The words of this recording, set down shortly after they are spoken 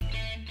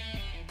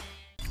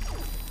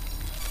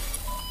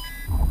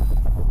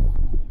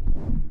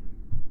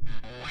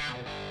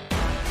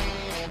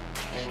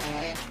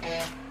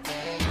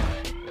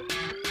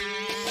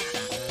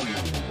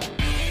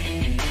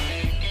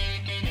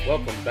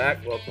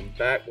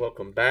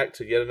welcome back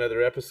to yet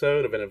another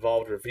episode of an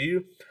Involved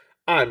Review.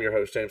 I'm your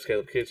host, James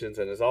Caleb Kitchens,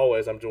 and as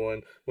always, I'm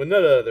joined with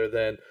none other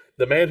than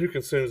the man who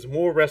consumes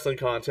more wrestling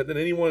content than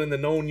anyone in the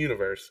known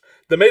universe,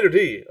 the Mater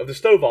D of the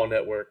Stovall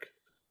Network,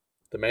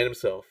 the man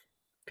himself,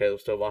 Caleb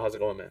Stovall. How's it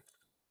going, man?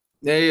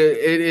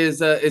 It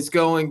is. It's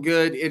going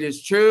good. It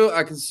is true.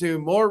 I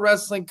consume more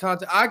wrestling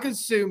content. I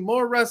consume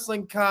more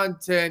wrestling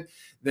content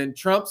than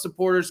Trump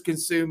supporters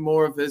consume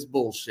more of his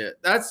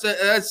bullshit. That's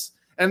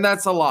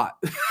a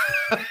lot.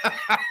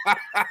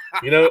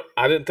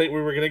 I didn't think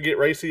we were going to get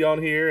racy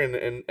on here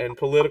and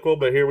political,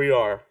 but here we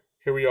are.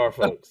 Here we are,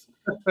 folks.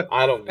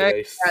 I don't give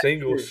a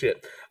single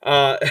shit.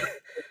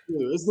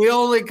 It's the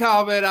only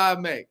comment I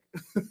make.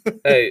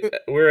 Hey,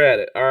 we're at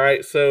it. All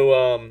right.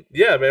 So,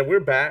 yeah, man, we're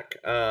back.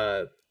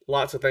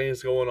 Lots of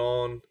things going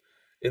on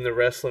in the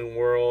wrestling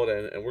world,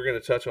 and we're going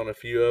to touch on a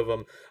few of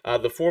them.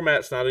 The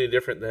format's not any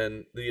different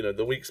than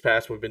the weeks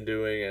past we've been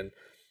doing, and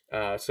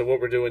so what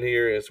we're doing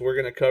here is we're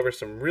going to cover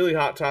some really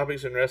hot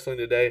topics in wrestling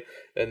today,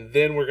 and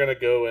then we're going to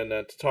go and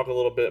to talk a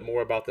little bit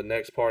more about the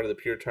next part of the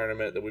Pure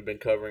Tournament that we've been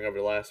covering over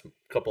the last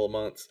couple of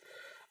months.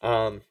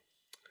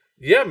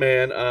 Yeah,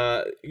 man.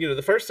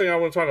 The first thing I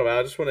want to talk about,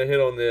 I just want to hit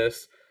on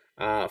this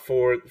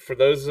for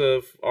those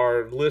of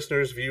our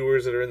listeners,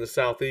 viewers that are in the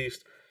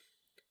Southeast.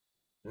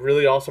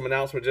 Really awesome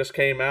announcement just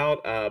came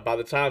out. By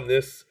the time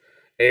this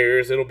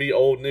airs, it'll be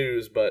old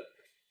news, but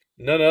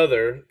none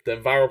other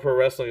than Viral Pro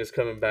Wrestling is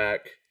coming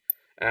back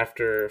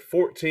after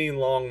 14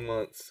 long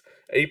months.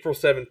 April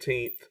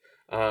 17th,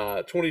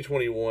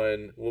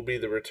 2021 will be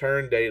the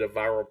return date of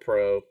Viral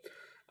Pro.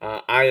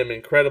 I am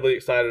incredibly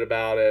excited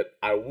about it.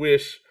 I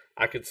wish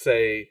I could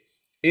say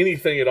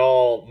anything at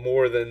all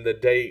more than the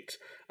date.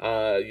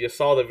 You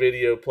saw the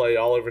video play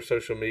all over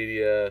social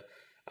media.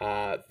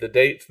 The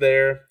date's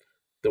there.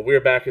 The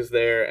We're Back is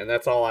there, and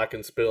that's all I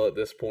can spill at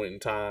this point in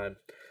time.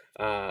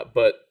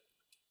 But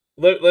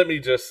let me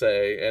just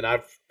say, and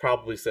I've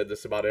probably said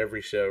this about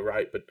every show,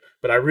 right?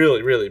 But I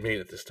really, really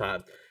mean it this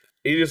time.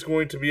 It is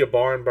going to be a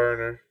barn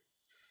burner.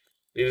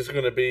 It is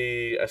going to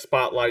be a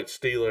spotlight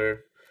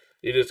stealer.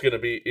 It's going to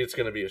be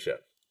a show.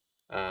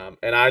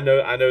 And I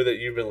know that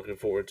you've been looking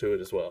forward to it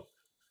as well.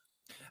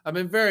 I've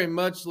been very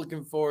much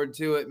looking forward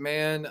to it,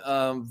 man.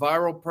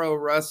 Viral Pro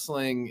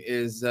Wrestling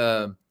is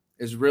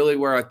really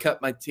where I cut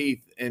my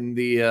teeth in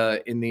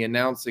the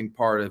announcing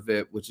part of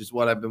it, which is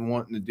what I've been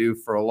wanting to do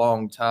for a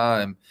long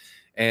time.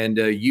 And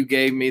you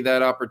gave me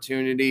that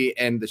opportunity,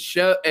 and the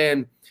show.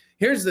 And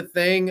here's the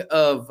thing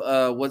of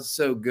what's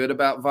so good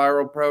about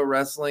Viral Pro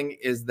Wrestling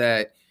is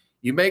that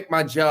you make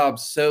my job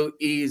so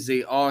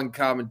easy on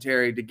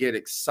commentary to get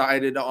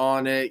excited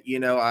on it.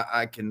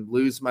 I can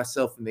lose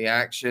myself in the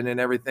action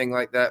and everything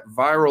like that.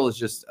 Viral is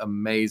just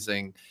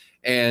amazing.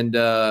 And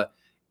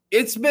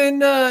it's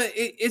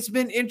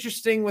been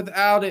interesting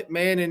without it,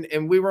 man.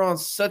 And we were on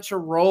such a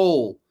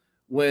roll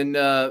when,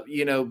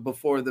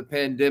 before the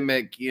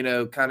pandemic,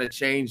 kind of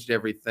changed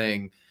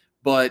everything.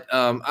 But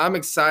I'm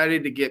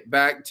excited to get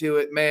back to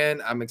it,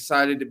 man. I'm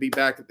excited to be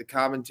back at the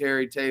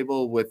commentary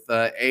table with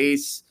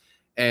Ace.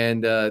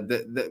 And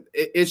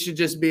it should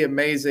just be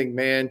amazing,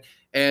 man.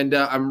 And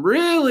I'm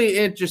really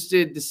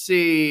interested to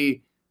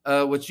see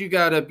what you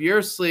got up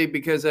your sleeve,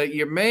 because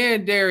your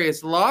man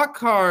Darius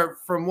Lockhart,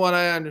 from what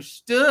I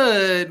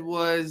understood,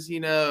 was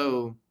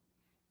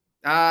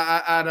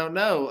I don't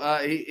know,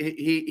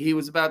 he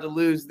was about to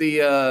lose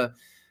the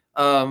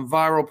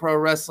Viral Pro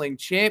Wrestling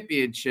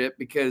Championship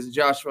because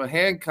Joshua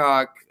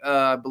Hancock,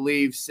 I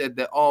believe, said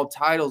that all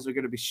titles are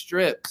going to be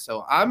stripped.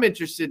 So I'm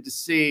interested to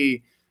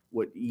see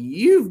what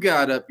you've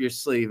got up your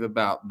sleeve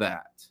about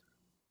that.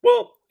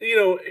 Well,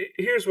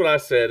 here's what I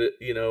said.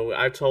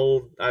 I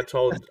told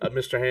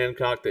Mr.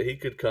 Hancock that he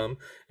could come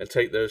and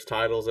take those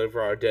titles over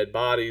our dead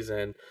bodies.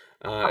 And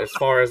as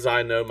far as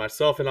I know,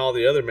 myself and all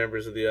the other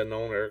members of the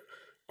Unknown are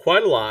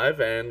quite alive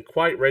and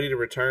quite ready to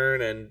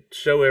return and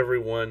show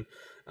everyone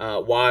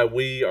why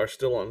we are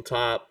still on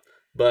top.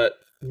 But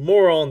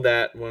more on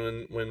that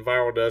when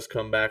Viral does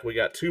come back. We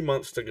got 2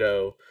 months to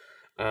go.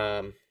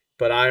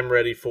 But I'm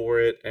ready for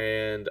it,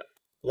 and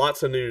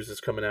lots of news is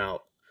coming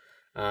out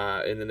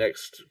in the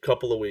next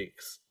couple of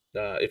weeks.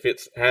 If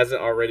it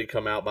hasn't already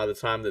come out by the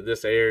time that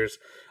this airs,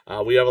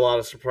 we have a lot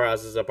of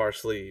surprises up our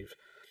sleeve.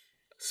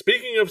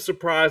 Speaking of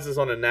surprises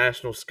on a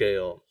national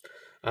scale,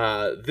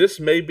 this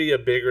may be a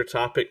bigger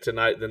topic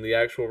tonight than the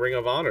actual Ring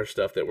of Honor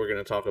stuff that we're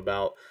going to talk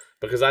about,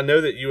 because I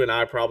know that you and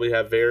I probably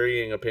have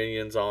varying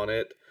opinions on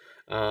it,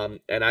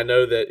 and I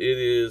know that it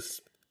is,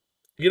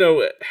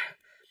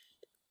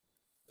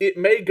 it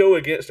may go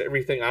against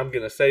everything I'm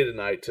going to say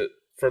tonight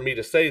for me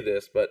to say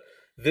this, but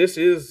this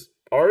is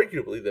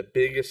arguably the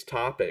biggest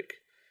topic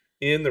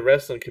in the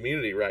wrestling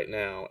community right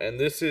now, and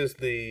this is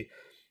the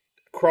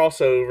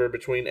crossover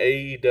between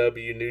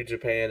AEW, New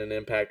Japan, and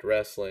Impact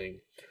Wrestling.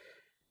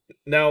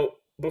 Now,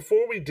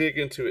 before we dig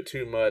into it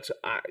too much,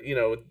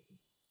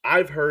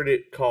 I've heard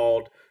it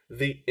called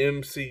the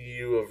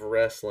MCU of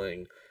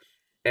wrestling,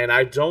 and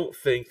I don't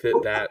think that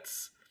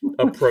that's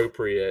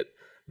appropriate,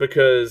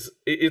 because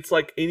it's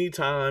like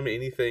anytime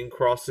anything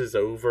crosses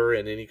over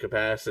in any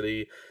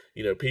capacity,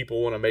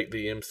 people want to make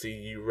the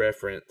MCU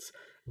reference.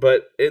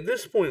 But at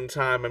this point in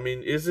time, I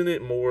mean, isn't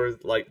it more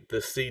like the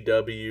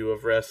CW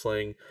of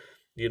wrestling?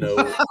 You know,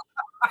 that's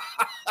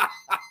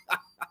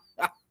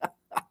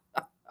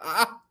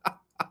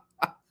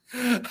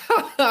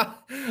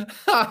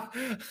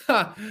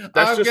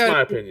I've just got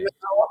my opinion.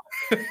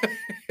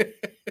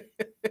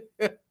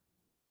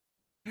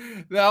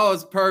 that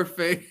was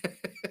perfect.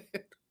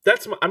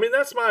 That's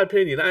my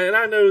opinion, and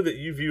I know that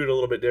you view it a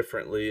little bit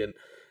differently. And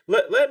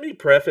let me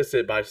preface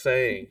it by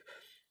saying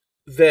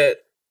that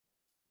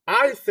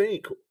I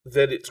think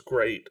that it's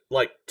great.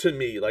 Like, to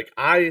me, like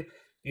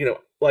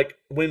like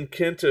when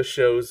Kenta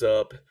shows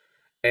up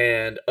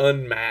and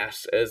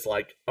unmasks as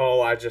like,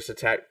 oh, I just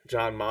attacked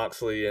John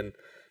Moxley, and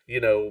you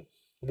know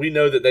we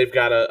know that they've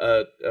got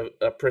a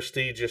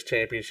prestigious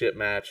championship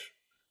match,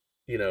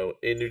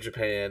 in New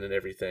Japan and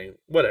everything.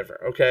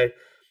 Whatever, okay.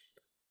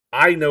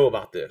 I know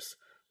about this.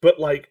 But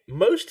like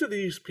most of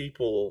these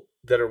people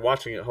that are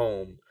watching at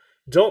home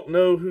don't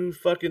know who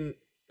fucking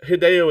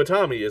Hideo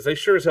Itami is. They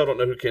sure as hell don't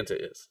know who Kenta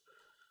is.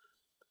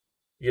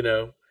 You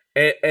know?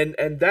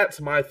 And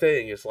that's my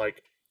thing, is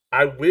like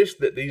I wish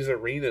that these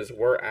arenas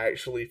were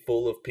actually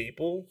full of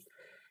people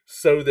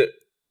so that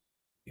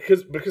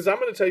because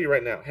I'm gonna tell you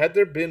right now, had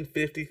there been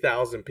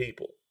 50,000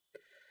 people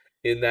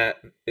in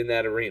that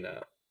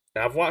arena,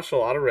 and I've watched a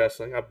lot of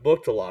wrestling, I've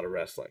booked a lot of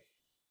wrestling.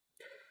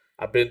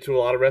 I've been to a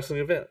lot of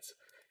wrestling events.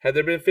 Had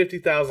there been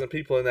 50,000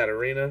 people in that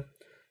arena,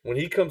 when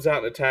he comes out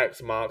and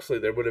attacks Moxley,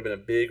 there would have been a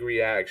big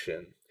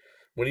reaction.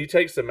 When he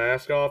takes the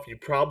mask off, you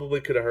probably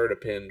could have heard a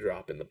pin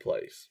drop in the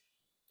place.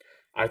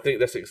 I think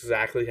that's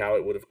exactly how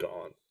it would have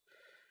gone.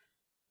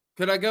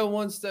 Could I go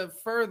one step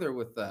further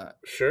with that?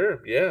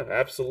 Sure, yeah,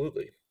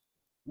 absolutely.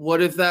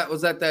 What if that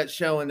was at that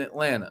show in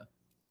Atlanta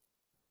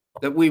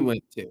that we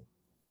went to?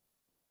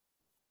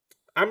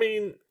 I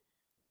mean,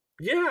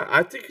 yeah,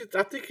 I think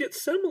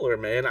it's similar,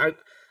 man.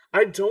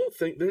 I don't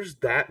think there's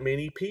that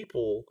many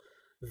people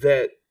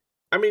that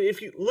I mean,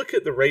 if you look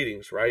at the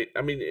ratings, right?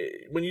 I mean,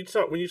 when you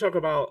talk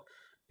about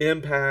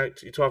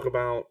Impact, you talk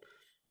about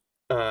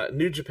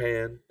New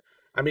Japan.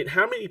 I mean,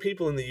 how many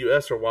people in the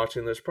US are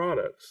watching those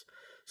products?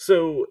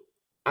 So,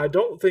 I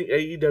don't think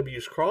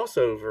AEW's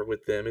crossover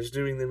with them is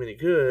doing them any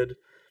good.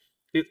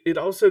 It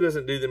also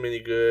doesn't do them any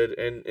good,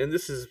 and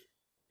this is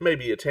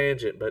maybe a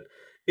tangent, but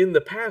in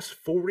the past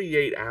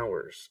 48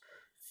 hours,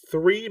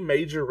 three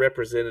major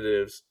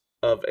representatives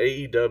of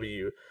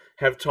AEW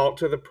have talked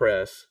to the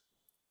press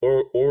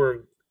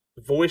or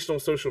voiced on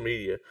social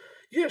media,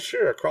 yeah,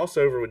 sure, a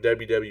crossover with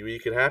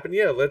WWE could happen.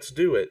 Yeah, let's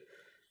do it.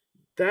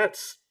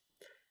 That's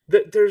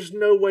there's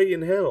no way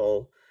in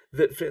hell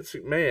that Vince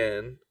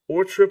McMahon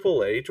or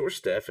Triple H or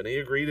Stephanie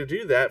agree to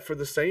do that for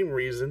the same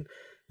reason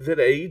that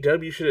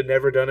AEW should have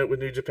never done it with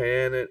New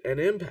Japan and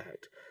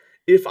Impact.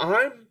 If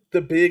I'm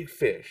the big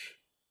fish,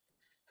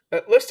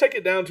 let's take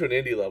it down to an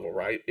indie level,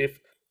 right? If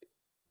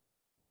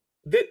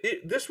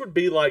this would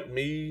be like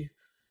me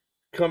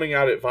coming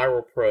out at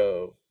Viral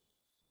Pro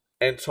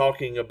and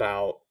talking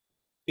about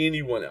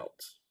anyone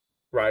else,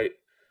 right?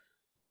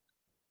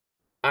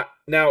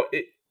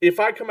 If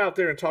I come out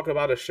there and talk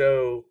about a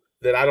show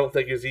that I don't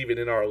think is even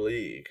in our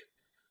league,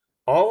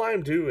 all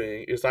I'm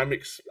doing is I'm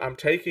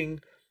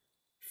taking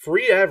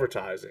free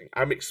advertising.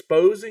 I'm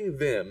exposing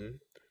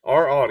them,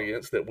 our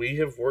audience that we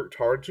have worked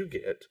hard to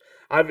get.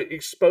 I'm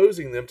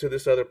exposing them to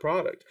this other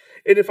product.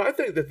 And if I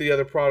think that the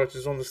other product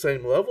is on the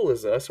same level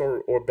as us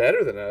or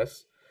better than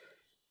us,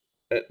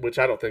 which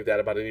I don't think that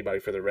about anybody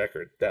for the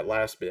record, that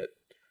last bit,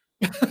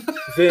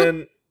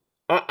 then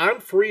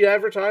I'm free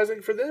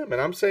advertising for them. And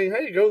I'm saying,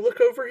 hey, go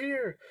look over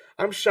here.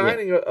 I'm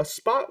shining a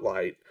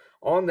spotlight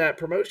on that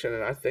promotion.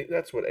 And I think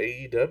that's what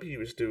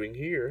AEW is doing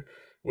here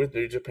with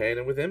New Japan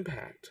and with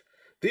Impact.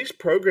 These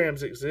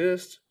programs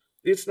exist.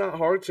 It's not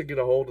hard to get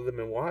a hold of them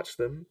and watch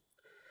them,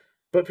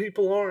 but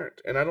people aren't,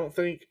 and I don't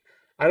think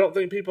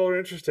people are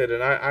interested.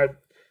 And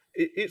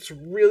it's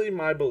really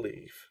my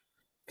belief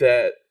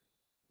that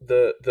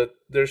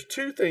there's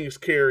two things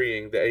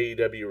carrying the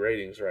AEW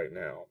ratings right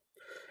now,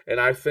 and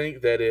I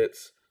think that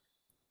it's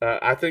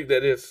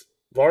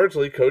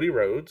largely Cody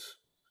Rhodes,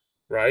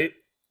 right,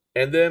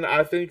 and then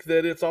I think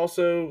that it's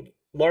also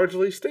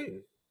largely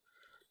Sting.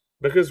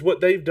 Because what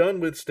they've done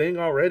with Sting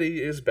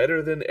already is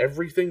better than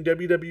everything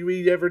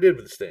WWE ever did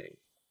with Sting.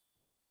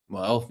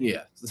 Well,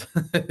 yeah,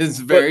 it's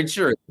very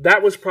true.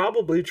 That was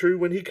probably true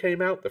when he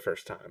came out the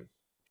first time.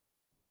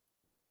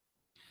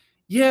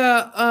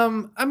 Yeah,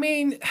 I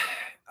mean,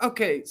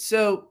 okay,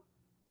 so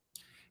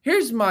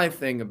here's my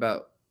thing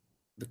about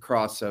the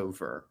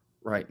crossover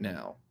right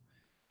now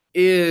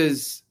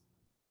is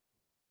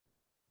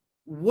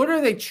what are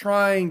they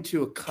trying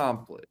to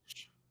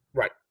accomplish?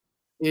 Right.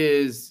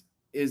 Is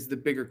the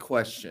bigger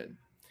question.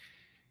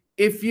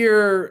 If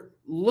you're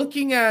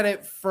looking at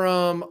it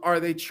from, are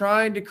they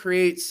trying to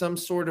create some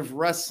sort of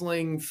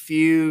wrestling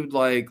feud,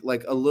 like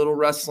a little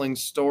wrestling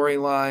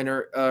storyline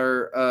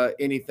or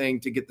anything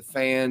to get the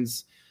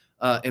fans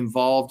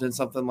involved in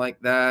something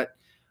like that?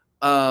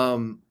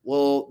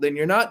 Well, then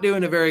you're not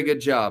doing a very good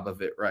job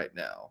of it right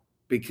now,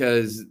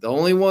 because the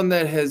only one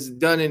that has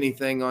done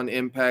anything on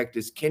Impact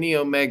is Kenny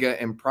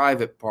Omega and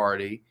Private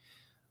Party.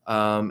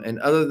 And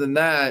other than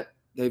that,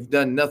 they've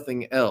done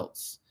nothing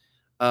else.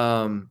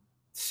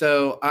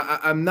 So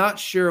I'm not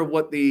sure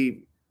what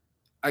the,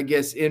 I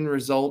guess, end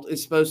result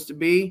is supposed to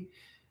be.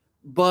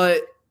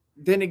 But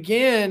then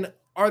again,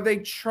 are they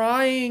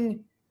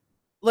trying,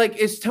 like,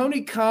 is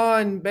Tony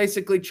Khan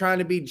basically trying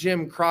to be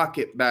Jim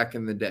Crockett back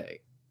in the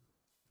day?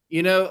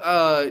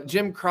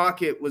 Jim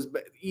Crockett was,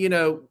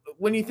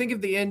 when you think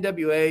of the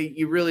NWA,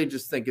 you really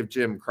just think of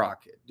Jim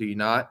Crockett, do you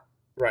not?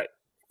 Right.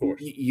 Of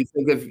course. You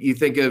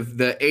think of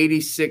the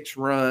 86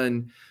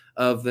 run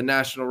of the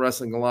National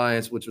Wrestling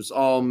Alliance, which was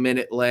all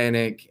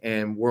Mid-Atlantic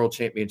and World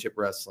Championship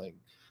Wrestling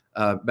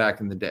back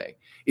in the day.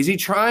 Is he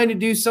trying to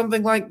do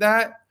something like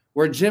that,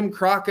 where Jim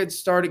Crockett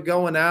started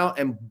going out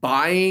and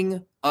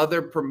buying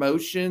other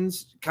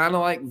promotions, kind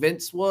of like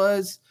Vince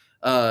was?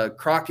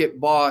 Crockett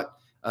bought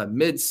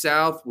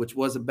Mid-South, which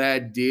was a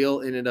bad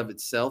deal in and of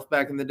itself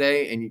back in the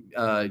day,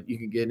 and you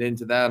can get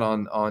into that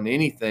on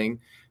anything.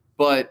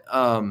 But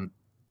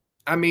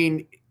I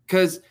mean,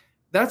 because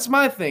that's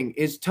my thing.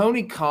 Is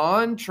Tony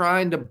Khan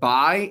trying to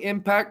buy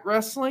Impact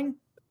Wrestling?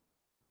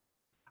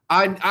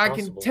 I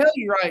can tell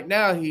you right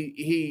now,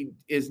 he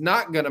is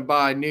not going to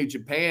buy New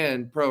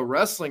Japan Pro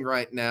Wrestling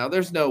right now.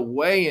 There's no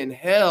way in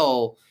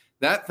hell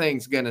that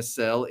thing's going to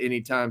sell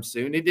anytime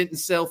soon. It didn't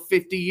sell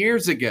 50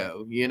 years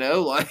ago,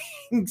 like,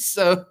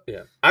 so.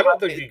 Yeah, I don't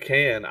think you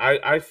can.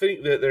 I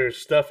think that there's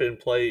stuff in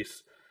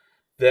place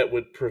that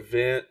would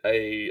prevent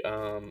a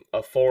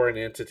foreign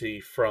entity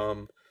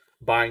from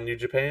buying New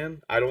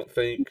Japan. I don't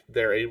think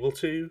they're able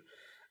to.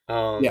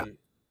 Yeah.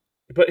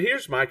 But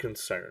here's my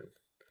concern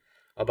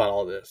about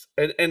all this.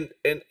 And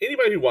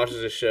anybody who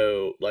watches this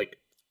show, like,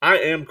 I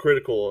am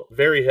critical,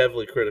 very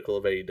heavily critical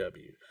of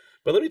AEW.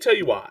 But let me tell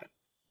you why.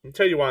 Let me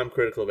tell you why I'm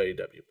critical of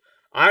AEW.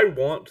 I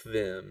want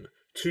them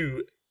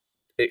to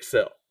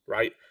excel,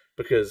 right?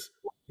 Because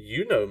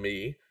you know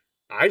me,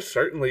 I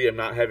certainly am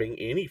not having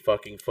any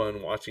fucking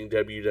fun watching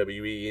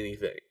WWE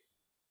anything.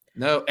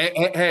 No,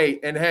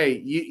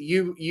 hey,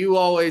 you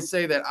always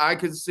say that I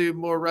consume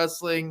more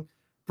wrestling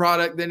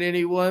product than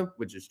anyone,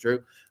 which is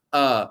true.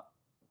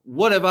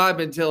 What have I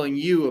been telling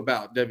you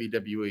about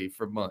WWE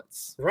for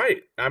months?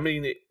 Right. I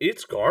mean,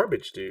 it's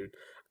garbage, dude.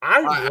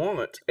 I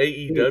want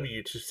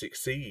AEW to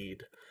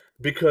succeed,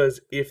 because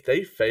if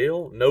they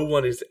fail, no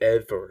one is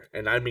ever,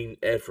 and I mean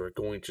ever,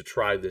 going to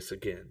try this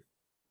again.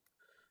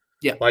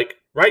 Yeah. Like,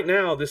 right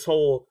now, this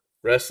whole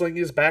wrestling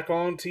is back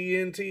on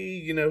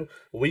TNT.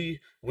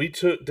 We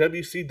took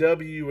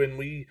WCW and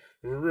we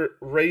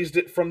raised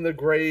it from the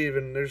grave,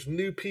 and there's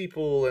new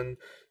people, and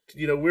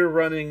we're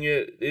running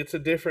it. It's a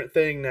different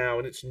thing now,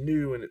 and it's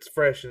new and it's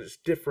fresh and it's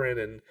different,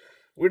 and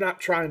we're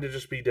not trying to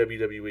just be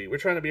WWE. We're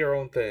trying to be our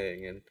own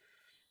thing. And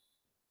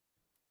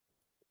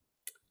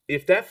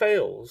if that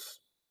fails,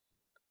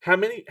 how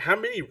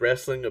many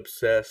wrestling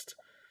obsessed,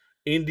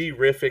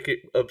 indie-rific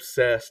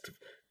obsessed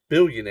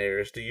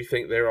billionaires do you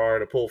think there are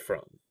to pull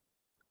from?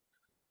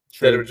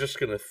 True. That are just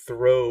going to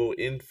throw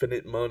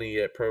infinite money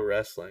at pro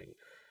wrestling?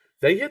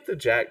 They hit the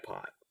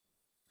jackpot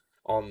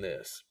on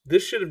this.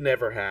 This should have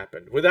never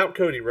happened. Without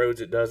Cody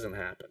Rhodes, it doesn't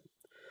happen.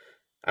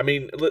 I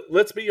mean,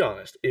 let's be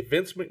honest. If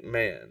Vince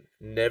McMahon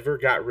never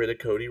got rid of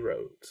Cody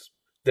Rhodes,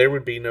 there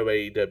would be no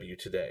AEW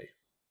today.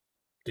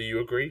 Do you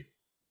agree?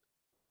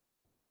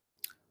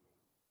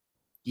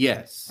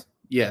 Yes,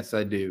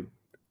 I do.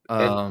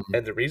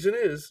 And the reason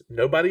is,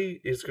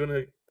 nobody is going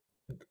to,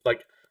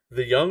 like,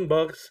 the Young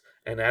Bucks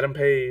and Adam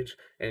Page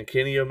and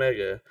Kenny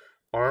Omega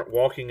aren't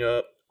walking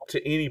up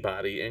to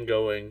anybody and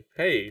going,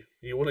 hey,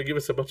 you want to give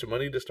us a bunch of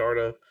money to start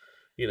a,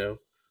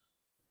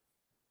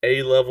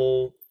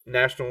 A-level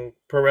national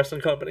pro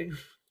wrestling company?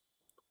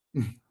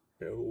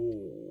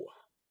 No.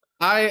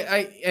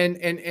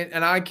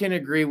 I can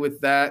agree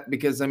with that,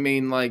 because I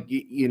mean, like,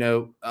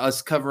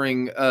 us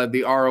covering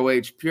the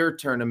ROH Pure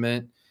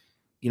tournament,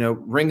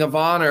 Ring of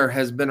Honor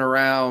has been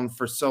around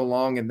for so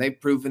long, and they've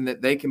proven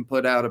that they can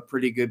put out a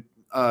pretty good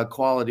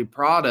quality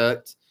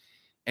product,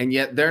 and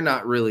yet they're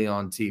not really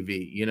on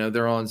TV.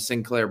 They're on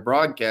Sinclair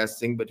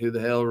Broadcasting, but who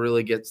the hell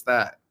really gets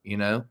that?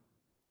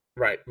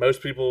 Right.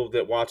 Most people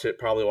that watch it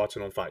probably watch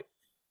it on Fight.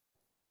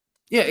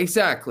 Yeah,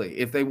 exactly.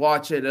 If they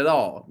watch it at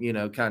all,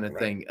 kind of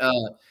thing.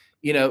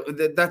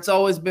 That's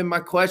always been my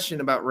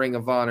question about Ring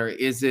of Honor.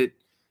 Is it,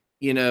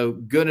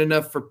 good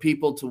enough for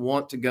people to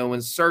want to go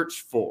and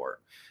search for?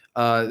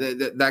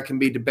 That can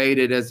be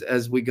debated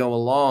as we go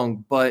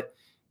along. But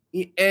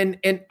and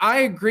I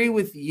agree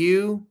with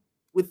you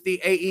with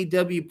the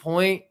AEW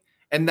point,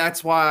 and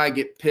that's why I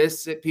get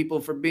pissed at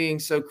people for being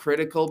so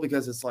critical,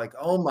 because it's like,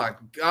 oh my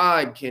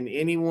God, can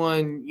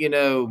anyone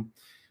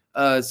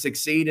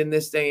succeed in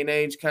this day and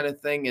age, kind of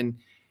thing.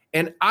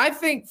 And I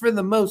think for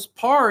the most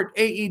part,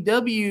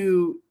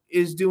 AEW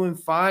is doing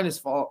fine as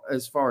far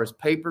as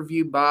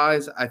pay-per-view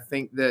buys. I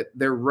think that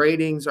their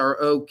ratings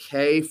are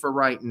okay for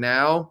right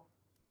now.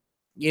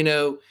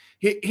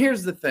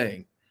 Here's the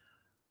thing.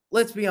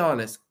 let's be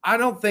honest. I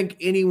don't think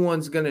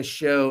anyone's going to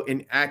show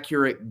an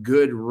accurate,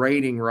 good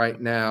rating right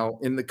now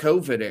in the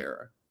COVID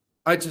era.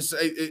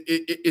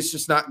 It's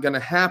just not going to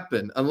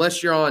happen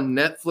unless you're on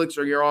Netflix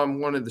or you're on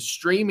one of the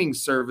streaming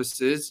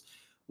services.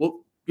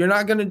 Well, you're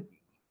not going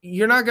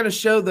to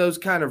show those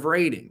kind of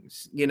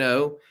ratings, you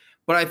know.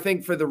 But I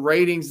think for the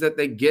ratings that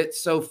they get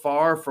so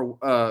far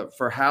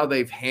for how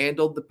they've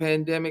handled the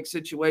pandemic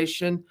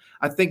situation,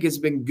 I think it's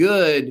been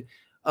good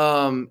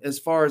as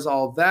far as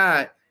all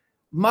that.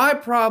 My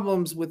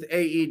problems with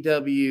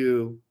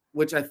AEW,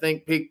 which I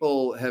think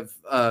people have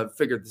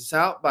figured this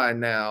out by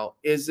now,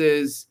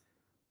 is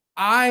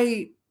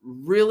I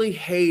really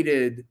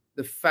hated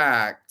the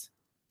fact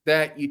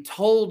that you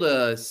told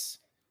us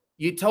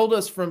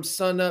from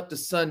sun up to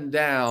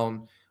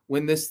sundown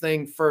when this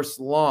thing first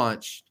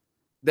launched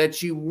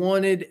that you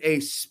wanted a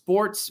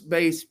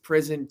sports-based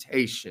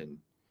presentation.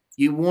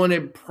 You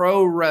wanted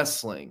pro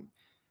wrestling.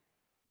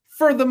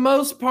 For the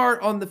most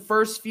part, on the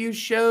first few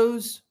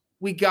shows,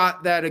 we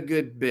got that a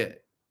good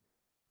bit.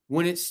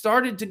 When it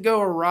started to go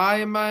awry,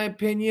 in my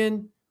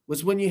opinion,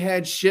 was when you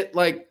had shit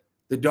like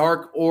the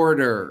Dark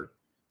Order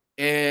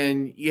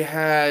and you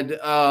had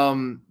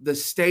the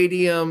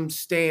Stadium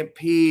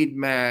Stampede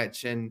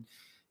match and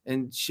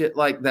shit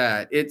like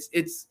that.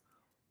 It's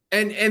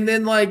and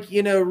then like,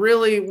 you know,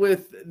 really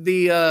with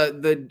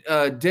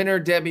the Dinner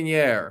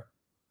Debonair,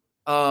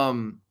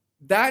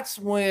 that's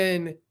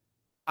when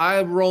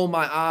I roll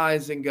my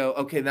eyes and go,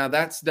 okay, now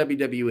that's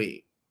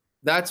WWE.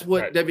 That's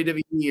what Right.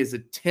 WWE is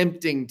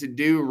attempting to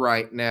do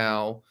right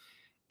now.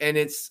 And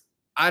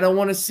I don't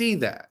want to see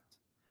that.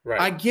 Right.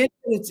 I get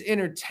that it's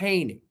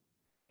entertaining.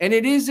 And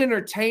it is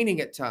entertaining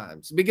at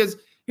times because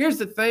here's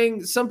the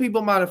thing. Some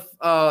people might have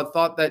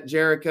thought that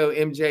Jericho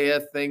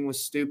MJF thing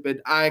was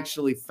stupid. I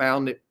actually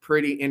found it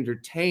pretty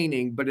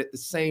entertaining. But at the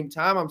same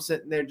time, I'm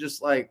sitting there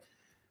just like,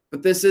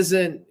 but this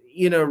isn't,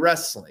 you know,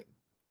 wrestling.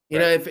 You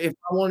know, Right. if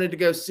I wanted to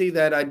go see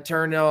that, I'd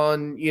turn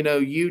on, you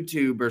know,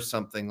 YouTube or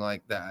something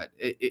like that.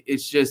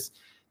 It's just,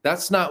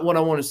 that's not what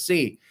I want to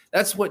see.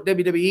 That's what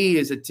WWE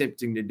is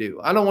attempting to do.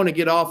 I don't want to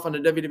get off on a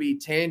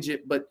WWE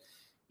tangent, but,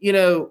 you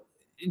know,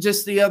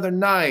 just the other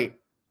night,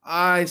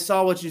 I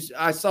saw what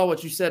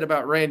you said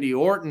about Randy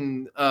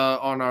Orton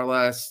on our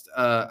last,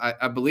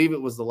 I believe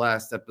it was the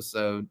last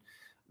episode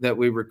that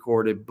we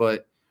recorded.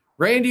 But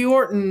Randy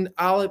Orton,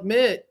 I'll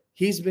admit,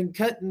 he's been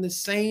cutting the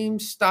same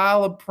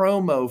style of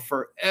promo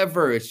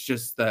forever. It's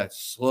just that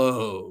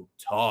slow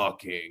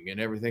talking and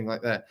everything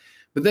like that.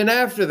 But then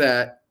after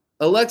that,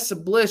 Alexa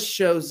Bliss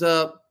shows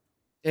up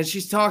and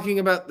she's talking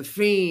about the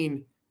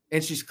Fiend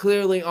and she's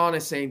clearly on a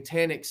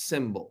satanic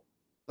symbol.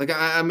 Like,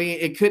 I mean,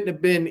 it couldn't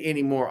have been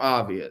any more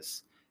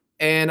obvious.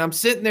 And I'm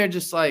sitting there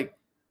just like,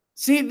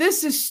 see,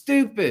 this is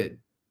stupid.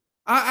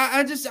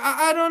 I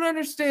don't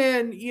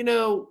understand, you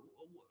know,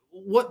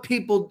 what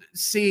people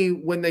see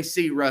when they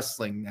see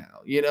wrestling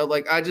now. You know,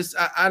 like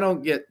I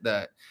don't get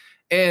that.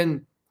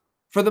 And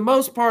for the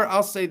most part,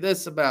 I'll say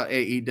this about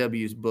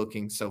AEW's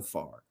booking so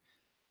far.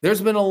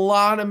 There's been a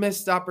lot of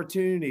missed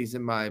opportunities,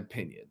 in my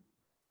opinion.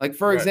 Like,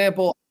 for Right.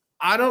 example,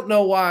 I don't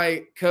know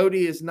why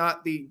Cody is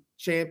not the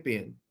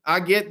champion. I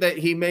get that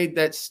he made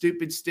that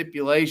stupid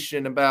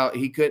stipulation about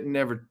he couldn't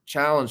never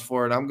challenge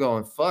for it. I'm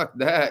going, fuck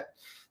that.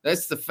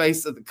 That's the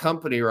face of the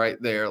company right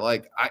there.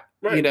 Like,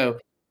 you Right. know,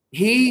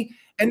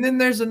 and then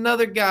there's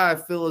another guy I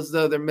feel as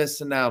though they're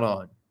missing out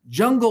on.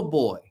 Jungle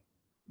Boy.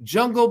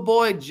 Jungle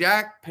Boy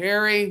Jack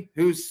Perry,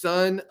 who's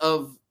son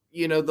of,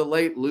 you know, the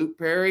late Luke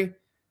Perry.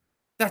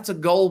 That's a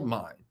gold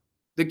mine.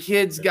 The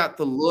kid's got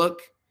the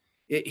look.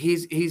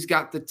 He's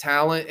got the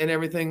talent and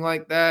everything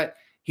like that.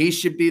 He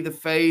should be the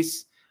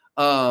face.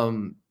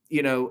 You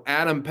know,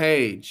 Adam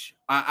Page.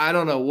 I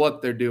don't know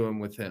what they're doing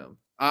with him.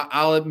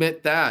 I'll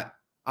admit that.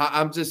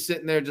 I'm just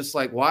sitting there just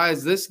like, why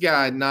is this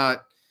guy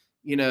not,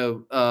 you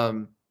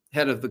know,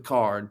 head of the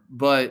card?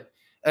 But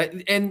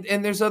and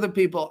there's other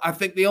people. I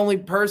think the only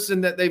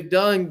person that they've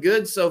done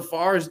good so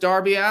far is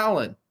Darby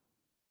Allin.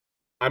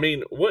 I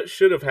mean, what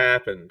should have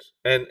happened,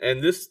 and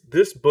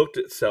this booked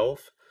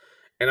itself,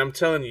 and I'm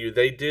telling you,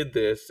 they did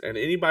this, and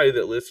anybody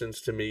that listens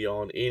to me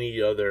on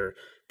any other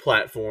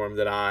platform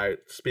that I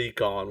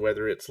speak on,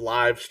 whether it's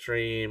live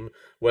stream,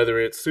 whether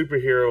it's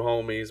superhero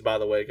homies, by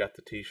the way, got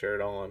the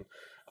t-shirt on.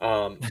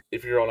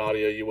 If you're on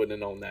audio, you wouldn't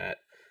have known that.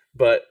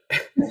 But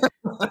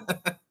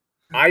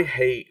I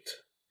hate,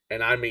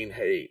 and I mean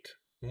hate,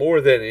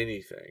 more than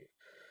anything,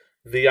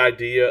 the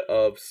idea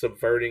of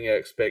subverting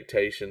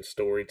expectation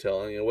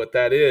storytelling. And what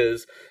that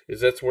is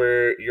that's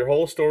where your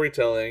whole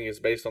storytelling is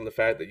based on the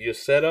fact that you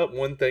set up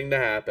one thing to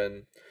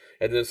happen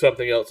and then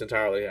something else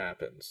entirely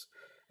happens.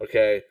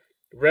 Okay?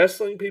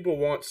 Wrestling people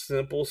want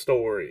simple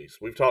stories.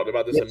 We've talked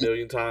about this a Yes.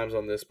 million times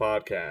on this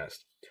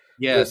podcast.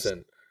 Yes.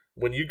 Listen,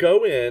 when you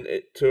go in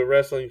to a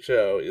wrestling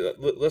show,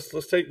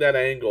 let's take that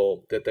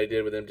angle that they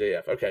did with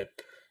MJF. Okay,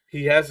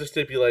 he has a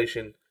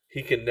stipulation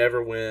he can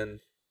never win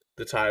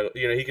the title.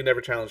 You know, he can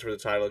never challenge for the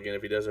title again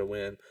if he doesn't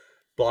win.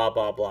 Blah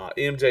blah blah.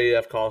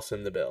 MJF costs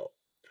him the belt.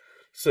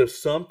 So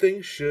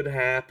something should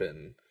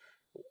happen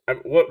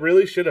what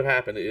really should have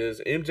happened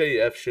is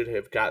MJF should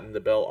have gotten the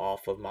belt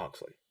off of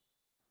Moxley.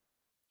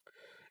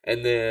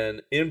 And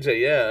then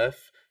MJF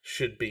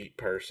should beat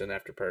person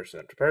after person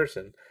after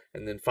person.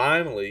 And then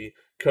finally,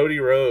 Cody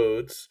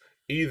Rhodes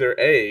either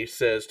A,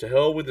 says to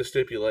hell with the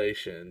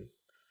stipulation,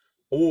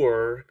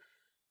 or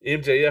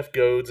MJF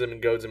goads him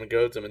and goads him and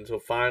goads him until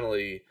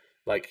finally,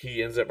 like,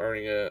 he ends up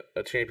earning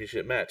a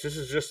championship match. This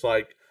is just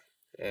like,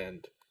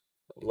 and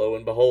lo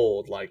and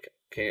behold, like,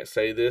 can't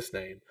say this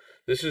name.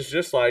 This is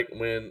just like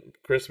when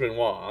Chris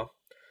Benoit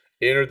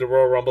entered the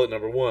Royal Rumble at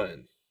number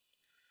 1.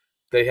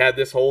 They had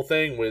this whole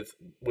thing with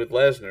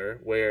Lesnar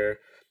where,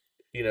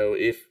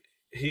 if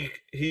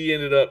he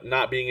ended up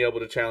not being able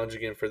to challenge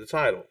again for the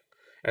title.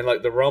 And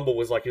like the Rumble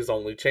was like his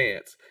only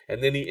chance.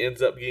 And then he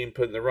ends up getting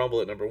put in the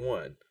Rumble at number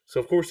 1. So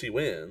of course he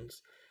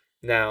wins.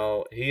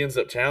 Now he ends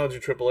up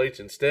challenging Triple H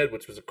instead,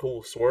 which was a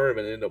cool swerve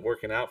and ended up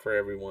working out for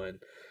everyone.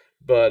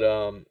 But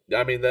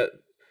I mean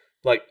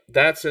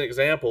that's an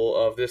example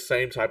of this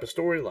same type of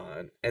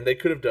storyline. And they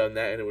could have done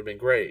that and it would have been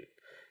great.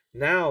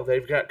 Now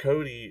they've got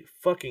Cody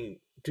fucking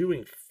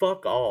doing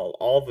fuck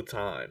all the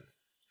time.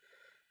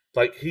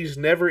 Like, he's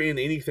never in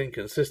anything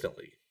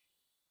consistently.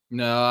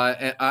 No,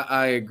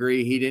 I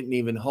agree. He didn't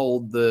even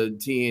hold the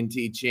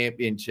TNT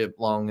championship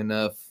long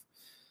enough.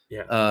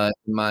 Yeah.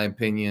 In my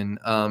opinion.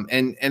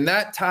 And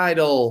that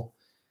title,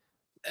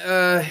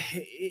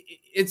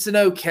 it's an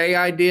okay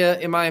idea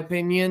in my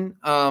opinion.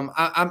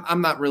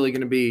 I'm not really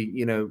going to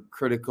be,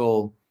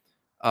 critical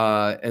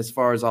as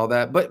far as all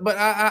that, but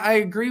I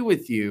agree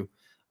with you.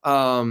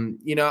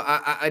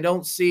 I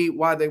don't see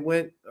why they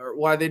went or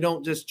why they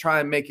don't just try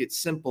and make it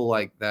simple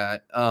like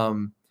that.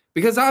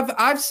 Because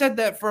I've said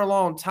that for a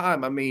long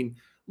time. I mean,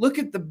 look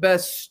at the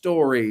best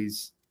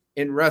stories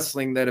in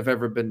wrestling that have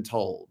ever been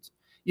told.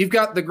 You've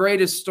got the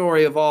greatest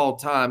story of all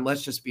time.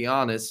 Let's just be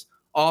honest.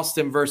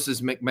 Austin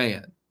versus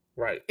McMahon.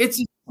 Right.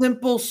 It's a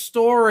simple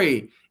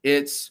story.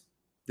 It's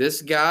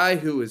this guy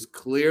who is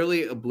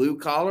clearly a blue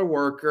collar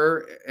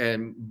worker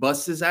and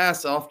busts his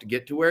ass off to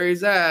get to where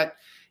he's at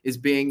is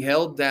being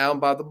held down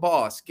by the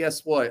boss.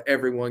 Guess what?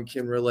 Everyone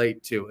can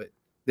relate to it.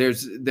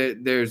 There's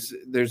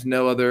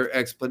no other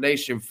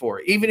explanation for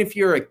it. Even if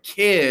you're a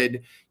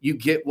kid, you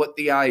get what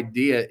the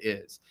idea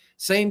is.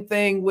 Same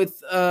thing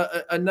with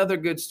another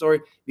good story,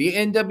 the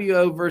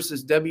NWO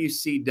versus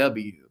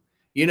WCW.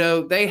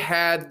 They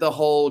had the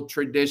whole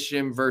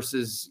tradition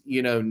versus,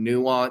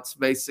 nuance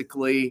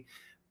basically.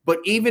 But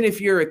even if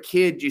you're a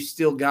kid, you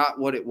still got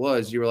what it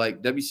was. You were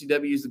like,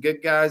 WCW is the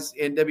good guys,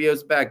 NWO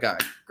is the bad guy.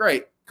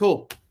 Great,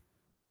 cool.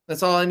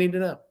 That's all I need to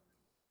know.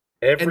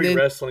 Every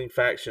wrestling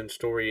faction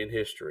story in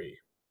history,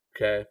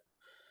 okay?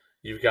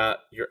 You've got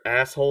your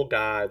asshole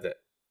guy that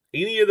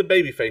any of the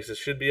baby faces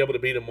should be able to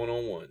beat him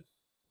one-on-one.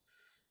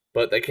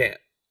 But they can't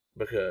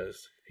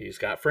because he's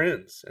got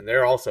friends and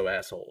they're also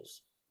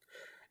assholes.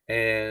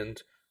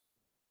 And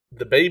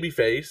the baby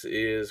face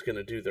is going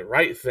to do the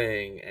right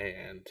thing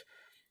and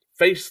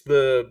face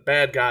the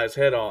bad guys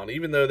head on.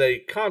 Even though they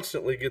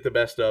constantly get the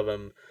best of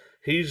him,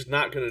 he's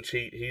not going to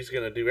cheat. He's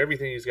going to do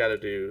everything he's got to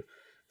do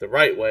the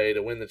right way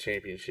to win the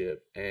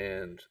championship,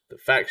 and the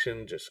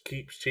faction just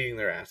keeps cheating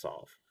their ass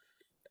off.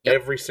 Yep.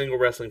 Every single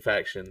wrestling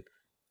faction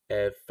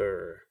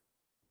ever.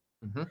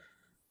 Mm-hmm.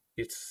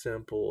 It's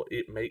simple.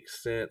 It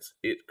makes sense.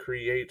 It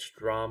creates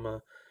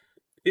drama.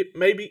 It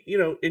maybe,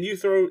 and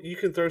you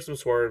can throw some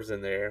swerves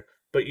in there,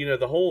 but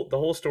the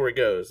whole story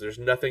goes, there's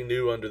nothing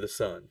new under the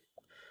sun,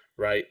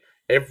 right?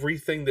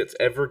 Everything that's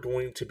ever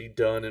going to be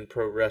done in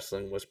pro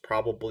wrestling was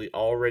probably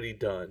already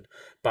done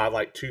by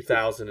like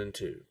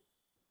 2002.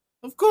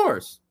 Of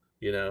course.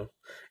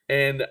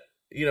 And,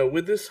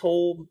 with this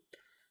whole,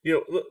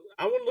 look,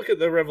 I want to look at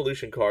the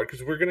Revolution card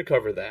because we're going to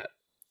cover that,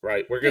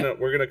 right? We're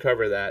going to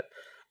cover that.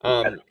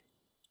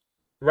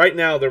 Right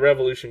now, the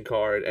Revolution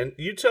card, and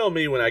you tell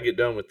me when I get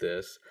done with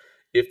this,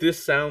 if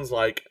this sounds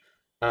like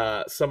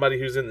somebody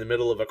who's in the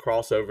middle of a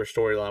crossover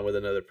storyline with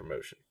another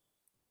promotion,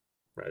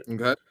 right?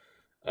 Okay.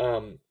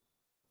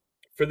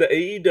 For the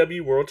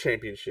AEW World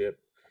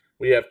Championship,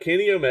 we have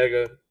Kenny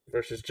Omega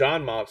versus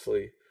Jon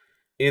Moxley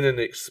in an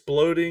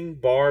exploding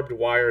barbed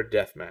wire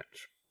death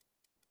match.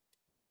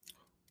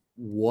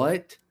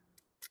 What?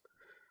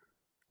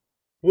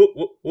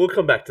 We'll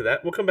come back to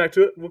that. We'll come back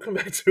to it. We're gonna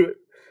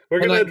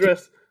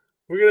address it.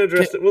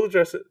 We'll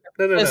address it.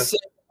 No.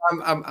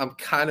 I'm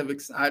kind of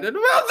excited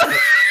about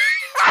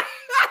that.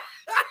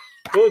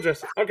 We'll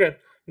address it. Okay.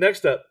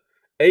 Next up,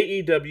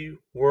 AEW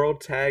World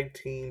Tag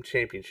Team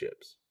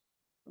Championships.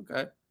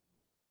 Okay.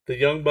 The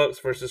Young Bucks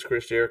versus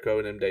Chris Jericho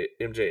and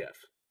MJF.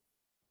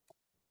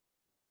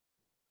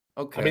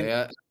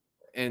 Okay,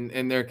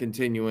 and they're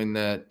continuing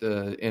that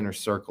inner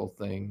circle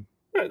thing.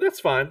 Right,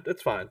 that's fine.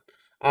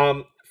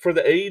 For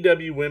the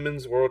AEW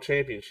Women's World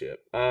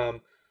Championship,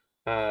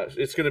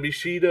 it's going to be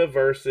Shida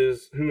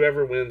versus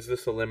whoever wins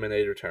this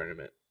Eliminator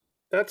tournament.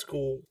 That's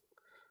cool.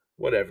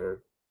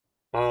 Whatever.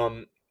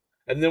 And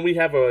then we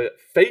have a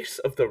Face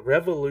of the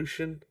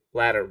Revolution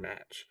ladder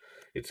match.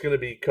 It's going to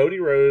be Cody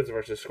Rhodes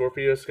versus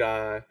Scorpio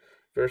Sky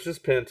versus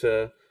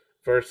Penta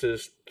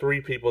versus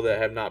 3 people that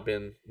have not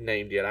been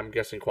named yet. I'm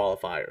guessing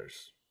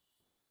qualifiers.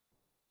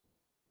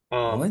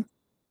 What?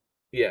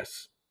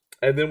 Yes.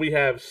 And then we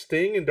have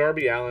Sting and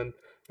Darby Allin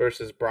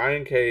versus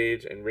Brian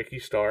Cage and Ricky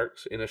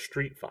Starks in a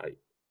street fight.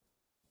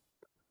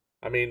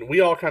 I mean, we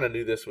all kind of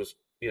knew this was,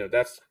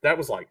 that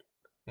was like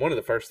one of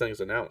the first things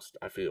announced,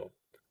 I feel.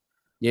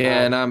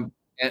 Yeah,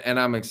 and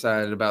I'm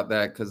excited about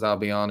that because I'll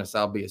be honest,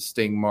 I'll be a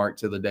Sting mark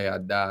to the day I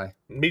die.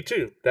 Me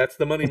too. That's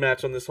the money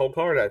match on this whole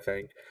card, I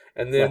think.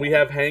 And then Well, we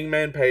have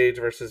Hangman Page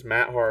versus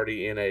Matt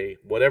Hardy in a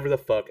whatever the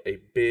fuck a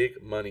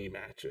big money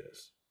match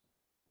is.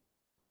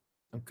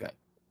 okay.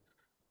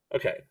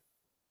 Okay.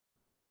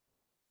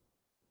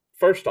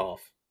 First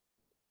off,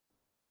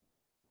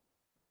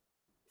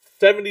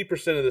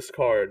 70% of this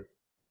card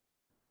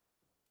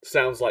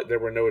sounds like there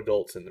were no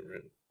adults in the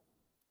room.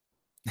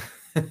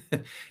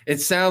 It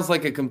sounds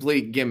like a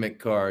complete gimmick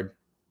card.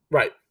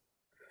 Right.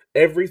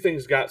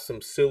 Everything's got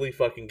some silly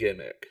fucking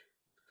gimmick.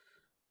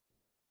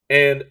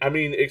 And, I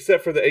mean,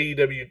 except for the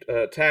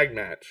AEW tag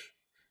match,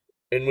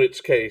 in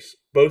which case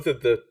both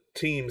of the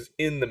teams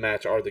in the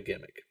match are the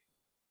gimmick.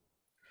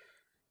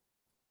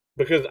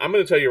 Because I'm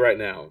going to tell you right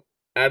now,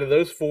 out of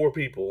those 4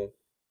 people,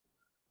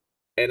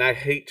 and I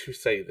hate to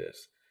say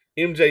this,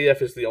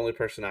 MJF is the only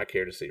person I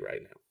care to see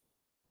right now.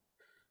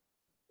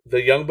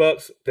 The Young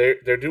Bucks,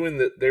 they're doing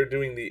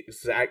the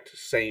exact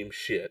same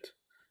shit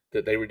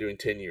that they were doing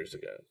 10 years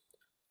ago.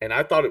 And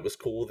I thought it was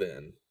cool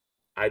then.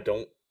 I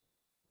don't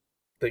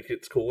think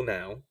it's cool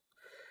now.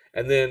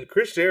 And then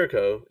Chris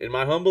Jericho, in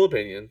my humble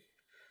opinion,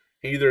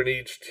 either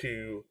needs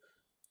to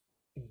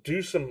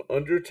do some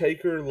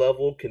Undertaker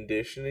level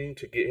conditioning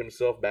to get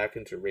himself back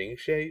into ring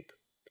shape,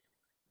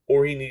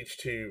 or he needs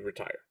to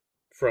retire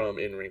from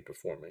in-ring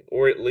performing,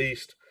 or at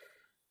least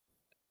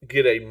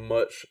get a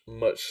much,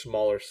 much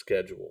smaller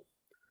schedule.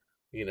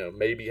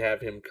 Maybe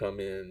have him come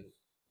in,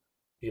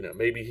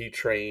 maybe he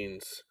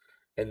trains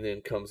and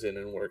then comes in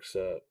and works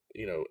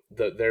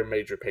their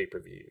major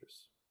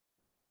pay-per-views.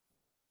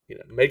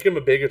 Make him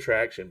a big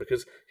attraction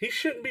because he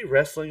shouldn't be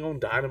wrestling on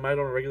Dynamite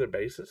on a regular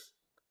basis.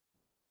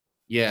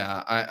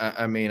 Yeah,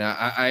 I mean,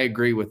 I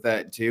agree with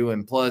that too.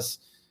 And plus,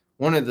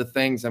 one of the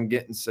things I'm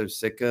getting so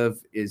sick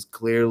of is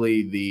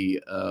clearly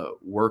the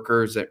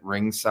workers at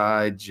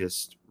ringside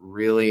just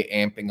really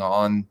amping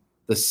on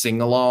the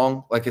sing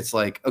along. Like, it's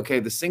like, okay,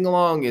 the sing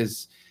along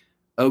is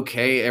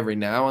okay every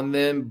now and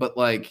then, but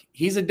like,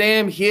 he's a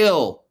damn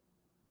heel.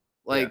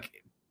 Like,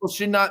 people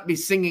should not be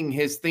singing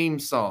his theme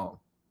song.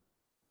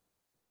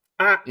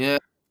 I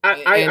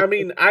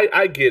mean,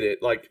 I get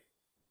it. Like,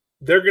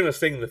 they're gonna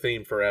sing the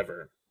theme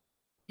forever.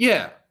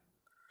 Yeah.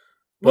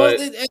 But,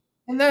 well,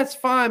 and that's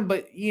fine,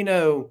 but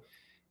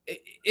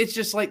it's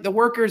just like the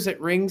workers at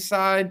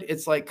ringside.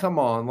 It's like, come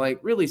on, like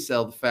really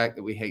sell the fact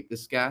that we hate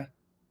this guy.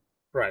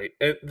 right.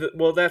 And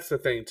well, that's the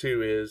thing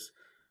too, is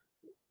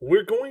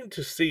we're going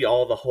to see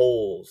all the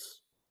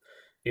holes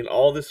in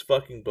all this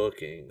fucking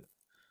booking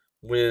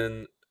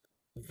when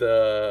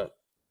the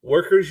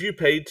workers you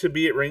paid to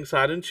be at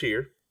ringside and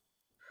cheer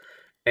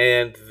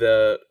and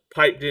the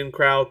piped in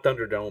crowd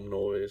Thunderdome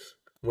noise,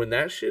 when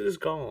that shit is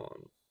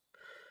gone,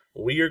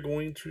 we are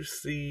going to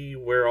see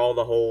where all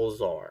the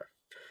holes are.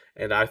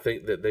 And I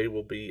think that they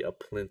will be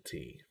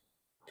aplenty.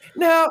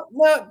 Now,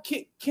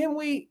 can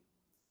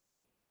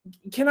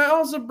I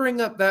also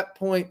bring up that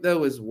point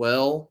though as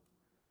well,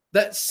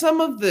 that some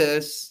of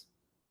this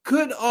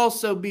could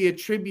also be a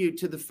tribute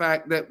to the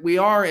fact that we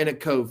are in a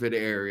COVID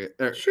era.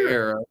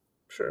 Sure.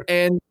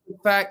 And the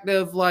fact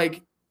of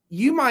like,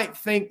 you might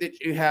think that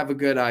you have a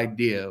good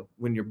idea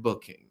when you're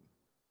booking,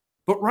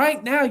 but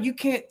right now you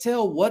can't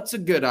tell what's a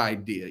good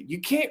idea.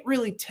 You can't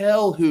really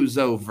tell who's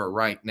over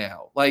right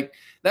now. Like,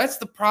 that's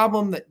the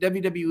problem that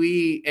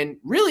WWE and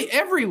really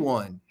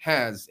everyone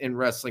has in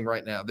wrestling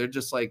right now. They're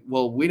just like,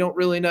 well, we don't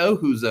really know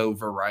who's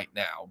over right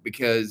now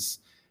because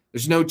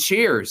there's no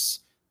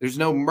cheers. There's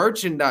no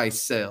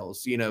merchandise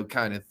sales,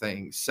 kind of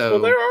thing. So,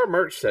 well, there are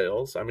merch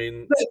sales. I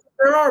mean,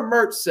 there are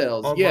merch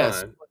sales, online,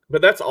 yes,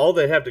 but that's all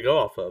they have to go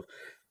off of.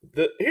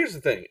 Here's the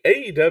thing: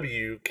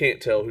 AEW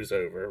can't tell who's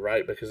over,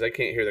 right? Because they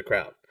can't hear the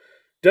crowd.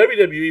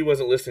 WWE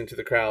wasn't listening to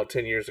the crowd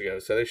 10 years ago,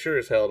 so they sure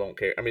as hell don't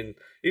care. I mean,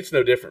 it's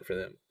no different for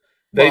them.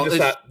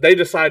 They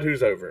decide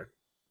who's over,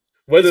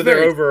 whether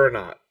they're over or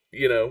not.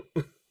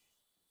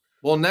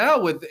 Well,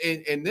 now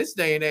in this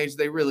day and age,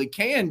 they really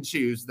can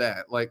choose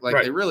that. Like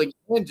right. They really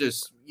can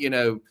just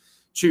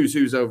choose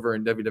who's over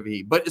in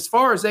WWE. But as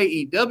far as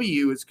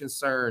AEW is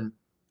concerned,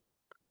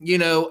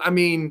 I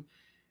mean,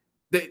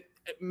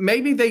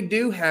 maybe they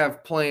do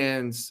have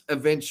plans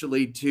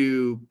eventually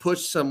to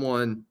push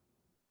someone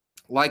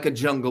like a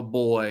Jungle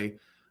Boy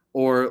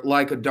or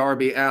like a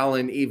Darby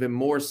Allin even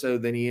more so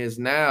than he is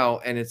now.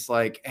 And it's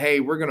like, hey,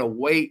 we're going to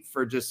wait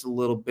for just a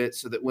little bit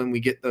so that when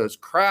we get those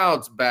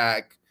crowds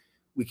back,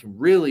 we can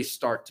really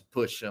start to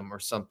push them or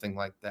something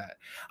like that.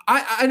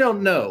 I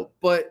don't know,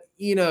 but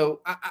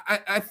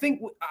I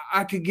think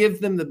I could give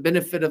them the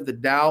benefit of the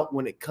doubt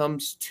when it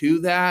comes to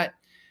that.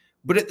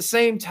 But at the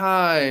same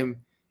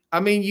time, I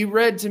mean, you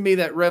read to me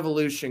that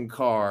Revolution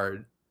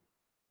card.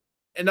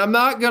 And I'm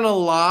not going to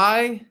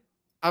lie,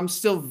 I'm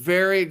still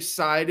very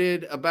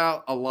excited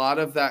about a lot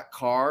of that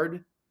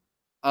card.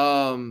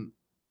 Um,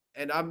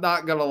 and I'm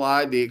not going to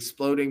lie, the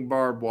exploding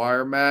barbed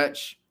wire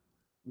match,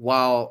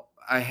 while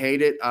I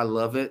hate it, I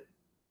love it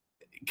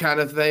kind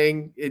of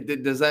thing.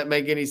 Does that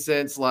make any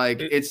sense? Like,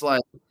 It it's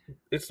like,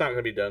 it's not going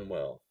to be done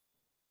well.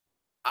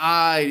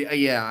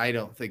 yeah, I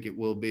don't think it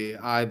will be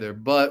either,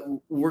 but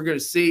we're going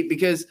to see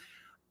because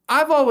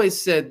I've always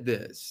said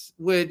this,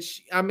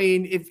 which I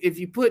mean, if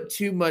you put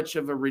too much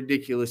of a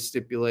ridiculous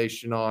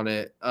stipulation on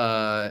it,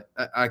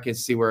 I can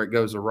see where it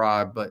goes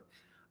awry. But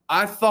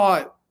I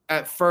thought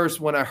at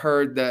first when I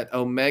heard that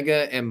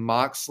Omega and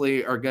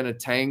Moxley are going to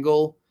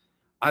tangle,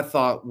 I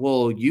thought,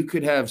 well, you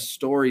could have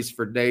stories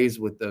for days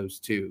with those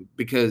two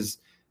because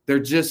they're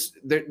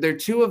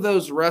two of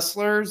those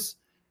wrestlers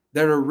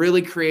that are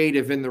really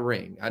creative in the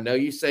ring. I know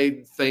you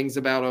say things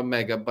about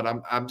Omega, but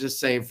I'm just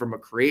saying from a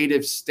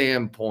creative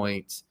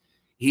standpoint,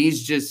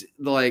 he's just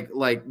like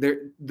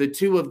they're the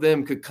two of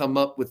them could come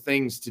up with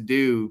things to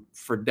do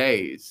for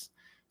days.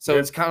 So Yeah.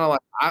 it's kind of like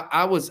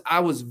I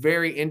was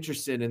very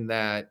interested in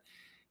that.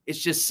 It's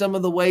just some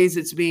of the ways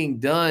it's being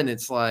done.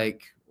 It's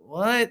like,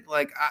 what?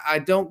 Like, I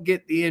don't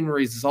get the end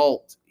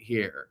result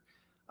here.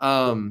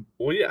 Um,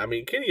 Well, yeah. I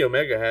mean, Kenny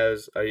Omega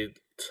has a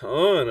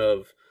ton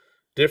of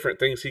different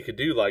things he could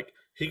do. Like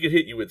he could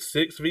hit you with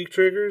 6 V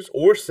triggers,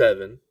 or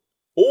 7,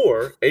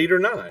 or 8 or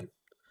 9.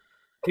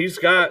 He's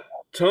got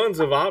tons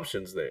of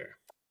options there.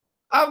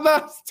 I'm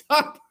not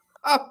talking.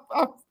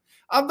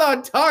 I'm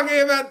not talking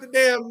about the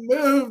damn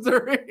moves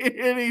or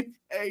anything.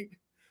 I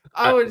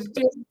I, was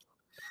just.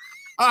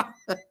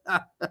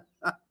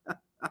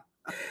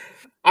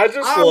 I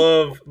just I'm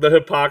love the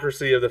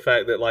hypocrisy of the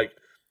fact that like,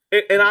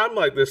 and I'm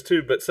like this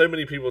too, but so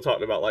many people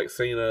talked about like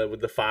Cena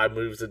with the 5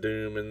 moves of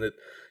doom, and that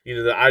the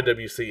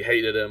IWC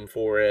hated him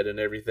for it and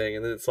everything,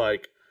 and then it's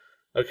like,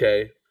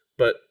 okay,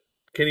 but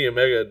Kenny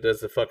Omega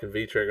does the fucking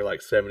V trigger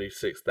like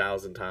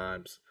 76,000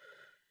 times.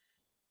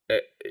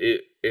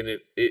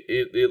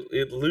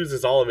 It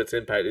loses all of its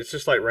impact. It's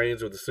just like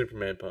Reigns with the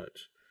Superman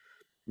punch.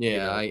 You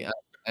yeah, know,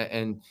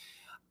 and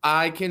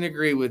I can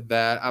agree with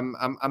that. I'm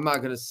not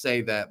going to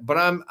say that, but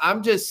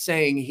I'm just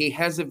saying he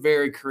has a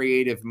very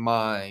creative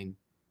mind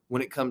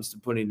when it comes to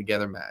putting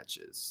together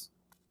matches.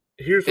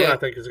 here's what Yeah, I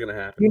think is going to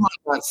happen. you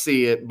might not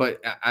see it,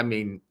 but I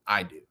mean,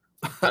 I do.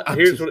 I'm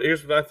Here's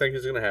just what I think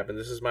is going to happen.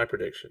 This is my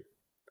prediction.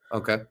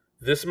 okay.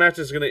 This match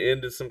is going to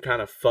end in some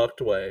kind of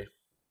fucked way,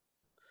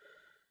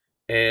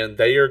 and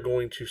they are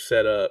going to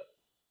set up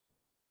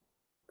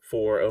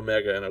for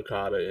Omega and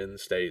Okada in the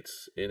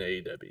States in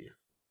AEW.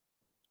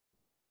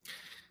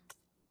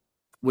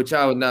 Which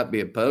I would not be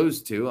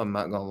opposed to. I'm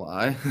not gonna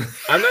lie.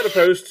 I'm not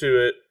opposed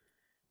to it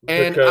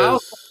And I'll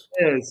because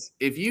say this: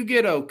 if you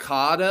get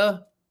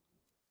Okada,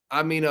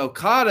 I mean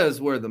Okada is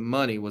where the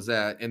money was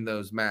at in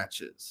those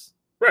matches.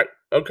 right,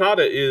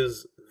 Okada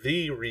is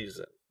the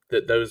reason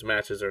that those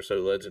matches are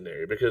so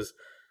legendary because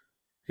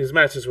his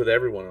matches with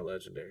everyone are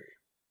legendary.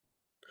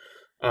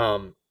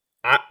 Um,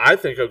 I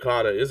think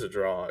Okada is a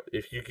draw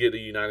if you get a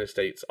United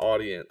States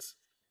audience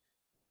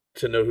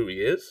to know who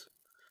he is,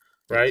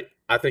 Yes. right?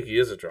 I think he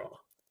is a draw.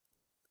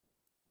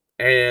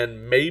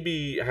 And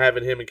maybe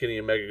having him and Kenny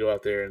Omega go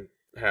out there and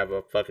have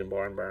a fucking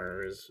barn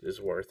burner is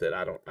worth it.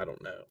 I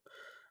don't know.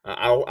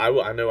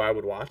 I know I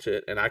would watch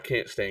it, and I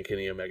can't stand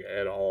Kenny Omega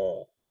at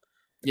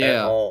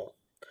Yeah. all.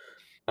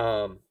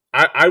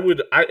 I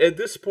would at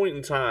this point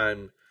in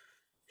time,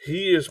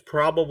 he is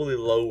probably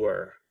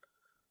lower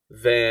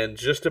than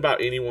just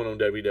about anyone on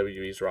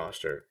WWE's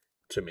roster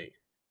to me.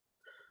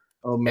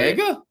 And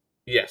Omega?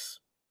 yes,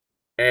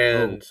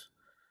 Oh.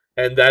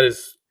 and that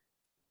is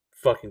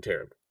fucking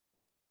terrible.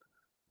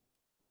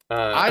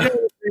 Uh, I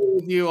don't agree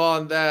with you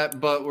on that,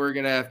 but we're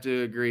gonna have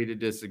to agree to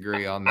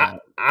disagree on I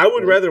that. I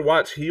would rather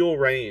watch heel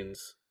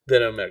Reigns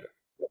than Omega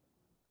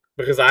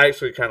because I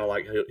actually kind of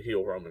like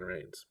heel Roman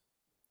Reigns.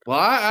 Well,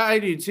 I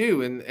do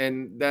too,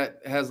 and that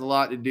has a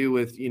lot to do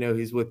with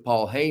he's with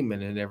Paul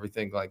Heyman and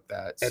everything like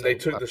that. And they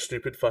So, took the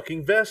stupid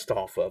fucking vest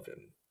off of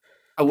him.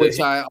 That which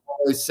he, I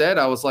always said,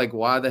 I was like,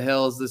 why the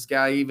hell is this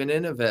guy even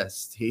in a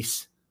vest?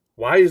 He's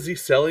why is he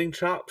selling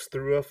chops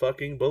through a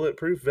fucking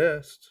bulletproof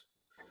vest?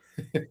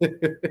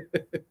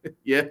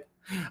 yeah,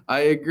 I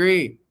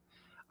agree.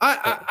 I,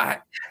 Uh, I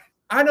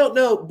I I don't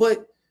know,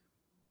 but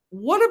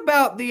what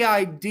about the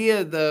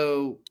idea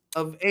though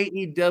of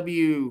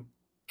AEW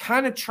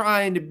kind of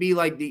trying to be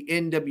like the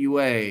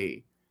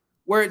NWA,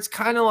 where it's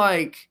kind of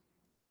like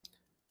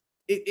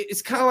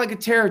it's kind of like a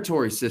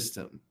territory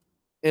system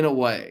in a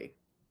way,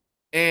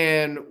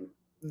 and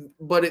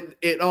but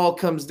it all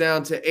comes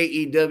down to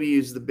AEW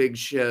is the big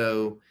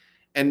show,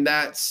 and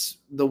that's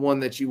the one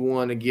that you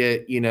want to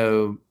get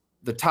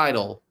the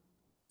title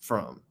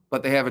from,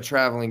 but they have a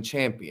traveling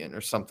champion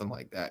or something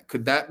like that.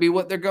 Could that be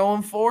what they're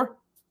going for?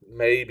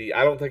 Maybe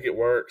I don't think it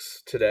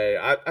works today.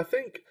 I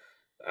think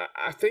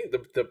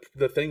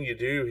the thing you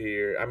do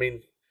here. I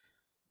mean,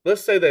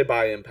 let's say they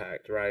buy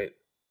Impact, right?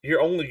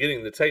 You're only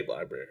getting the tape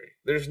library.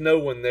 There's no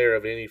one there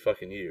of any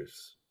fucking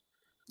use.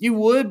 You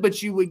would,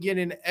 but you would get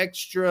an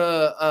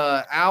extra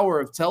hour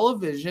of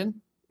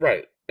television.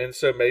 Right. And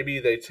so maybe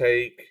they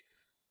take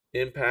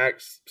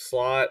Impact's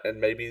slot and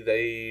maybe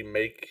they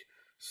make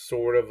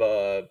sort of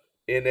a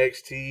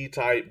NXT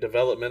type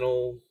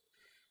developmental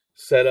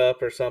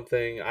setup or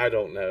something. I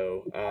don't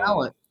know.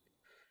 Talent.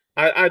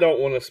 I don't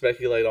want to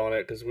speculate on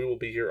it because we will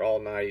be here all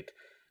night.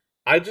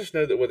 I just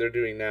know that what they're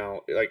doing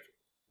now, like,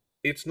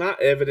 it's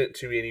not evident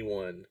to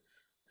anyone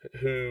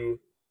who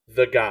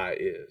the guy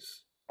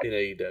is in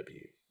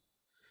AEW.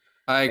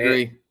 I And,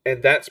 agree.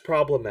 and that's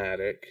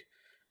problematic.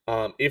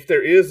 If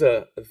there is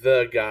a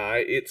the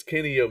guy, it's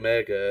Kenny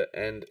Omega,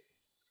 and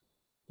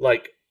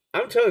like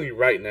I'm telling you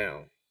right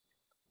now,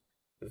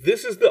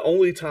 this is the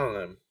only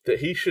time that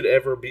he should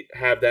ever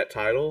have that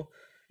title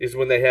is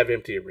when they have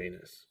empty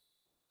arenas.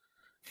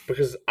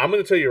 Because I'm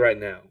going to tell you right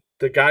now,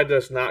 the guy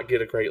does not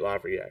get a great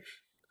live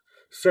reaction.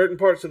 Certain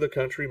parts of the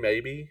country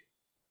maybe,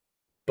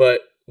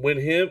 but when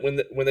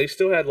they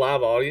still had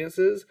live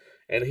audiences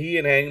and he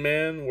and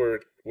Hangman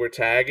were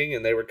tagging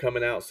and they were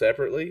coming out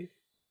separately,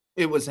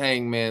 It was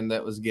Hangman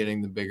that was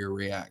getting the bigger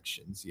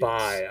reactions.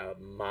 by Yes. a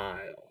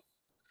mile.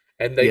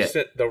 And they Yeah.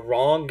 sent the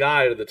wrong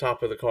guy to the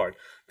top of the card.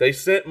 They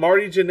sent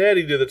Marty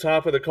Jannetty to the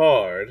top of the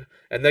card,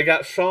 and they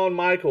got Shawn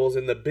Michaels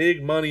in the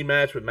big money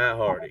match with Matt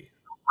Hardy.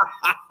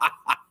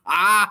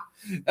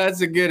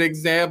 That's a good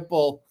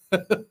example.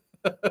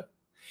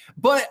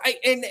 But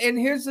and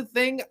here's the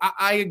thing,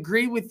 I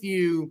agree with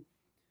you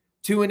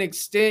to an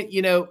extent.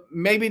 You know,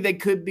 maybe they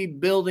could be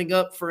building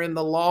up for in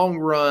the long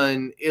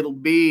run, it'll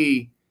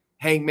be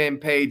Hangman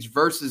Page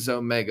versus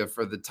Omega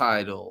for the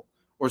title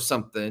or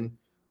something,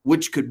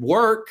 which could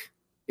work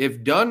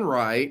if done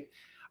right.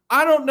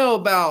 I don't know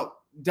about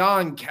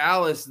Don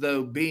Callis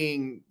though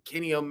being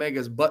Kenny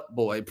Omega's butt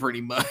boy,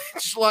 pretty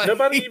much. Like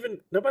Nobody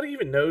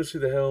even knows who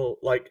the hell,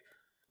 like,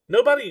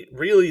 nobody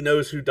really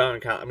knows who Don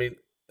Callis. I mean,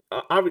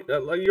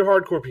 like your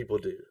hardcore people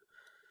do,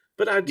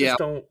 but I yeah, just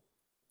don't.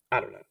 I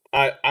don't know.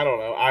 I don't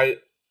know. I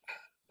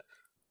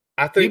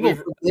think people we've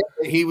forget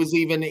that he was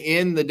even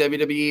in the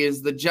WWE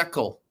as the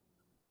Jekyll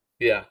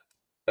yeah,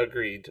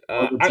 agreed.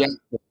 or the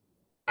Jekyll.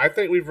 I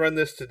think we've run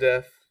this to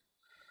death.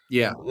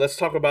 Yeah. Let's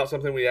talk about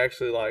something we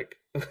actually like.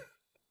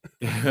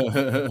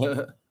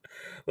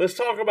 Let's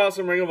talk about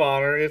some Ring of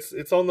Honor.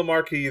 It's on the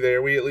marquee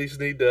there. We at least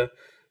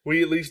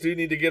do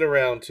need to get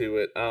around to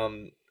it.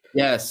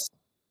 Yes.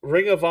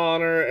 Ring of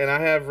Honor, and I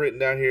have written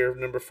down here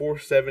number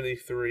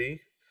 473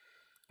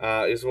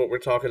 is what we're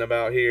talking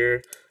about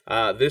here.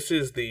 This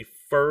is the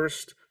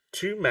first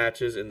two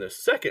matches in the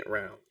second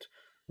round.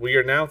 We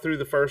are now through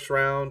the first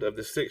round of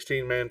the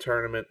 16-man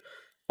tournament.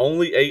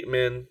 Only 8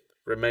 men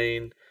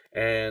remain,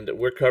 and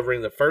we're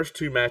covering the first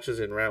two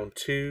matches in round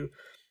 2.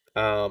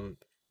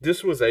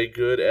 This was a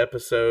good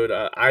episode.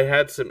 I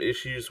had some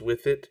issues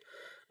with it,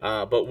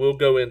 but we'll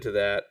go into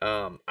that.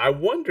 I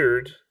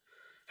wondered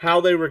how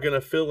they were going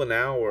to fill an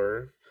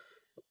hour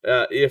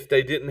if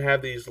they didn't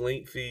have these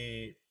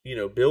lengthy,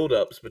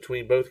 build-ups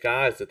between both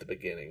guys at the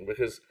beginning,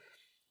 because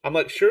I'm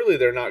like, surely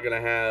they're not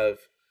going to have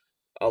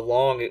a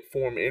long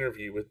form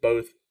interview with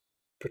both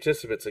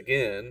participants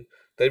again.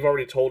 They've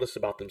already told us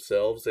about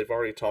themselves. They've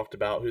already talked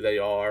about who they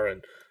are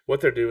and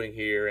what they're doing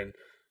here, and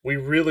we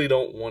really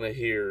don't want to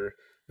hear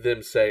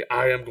them say,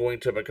 "I am going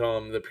to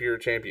become the pure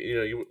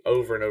champion,"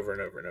 over and over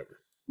and over and over.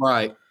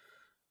 Right.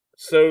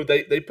 So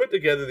they put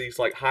together these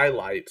like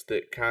highlights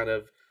that kind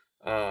of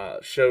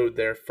showed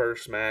their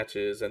first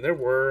matches, and there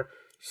were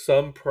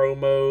some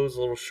promos,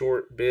 little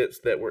short bits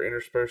that were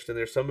interspersed in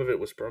there. Some of it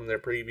was from their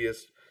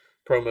previous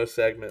promo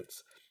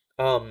segments.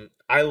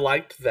 I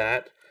liked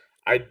that.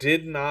 I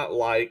did not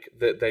like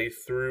that they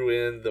threw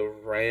in the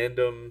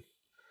random,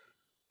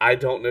 I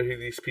don't know who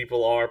these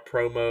people are,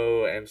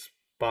 promo and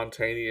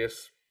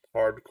spontaneous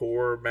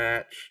hardcore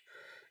match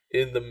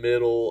in the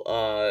middle.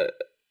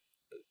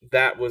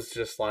 That was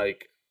just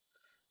like,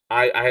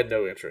 I had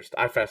no interest.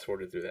 I fast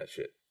forwarded through that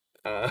shit.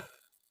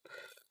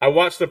 I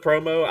watched the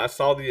promo, I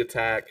saw the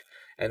attack,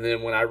 and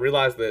then when I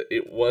realized that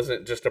it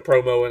wasn't just a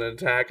promo and an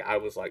attack, I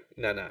was like,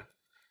 nah,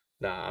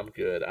 I'm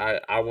good.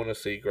 I want to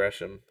see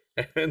Gresham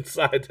and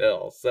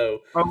Seidel. So,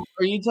 Are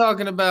you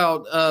talking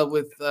about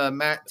with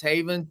Matt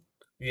Taven?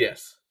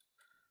 yes.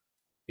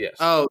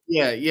 Oh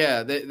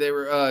yeah. They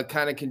were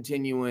kind of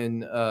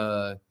continuing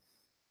a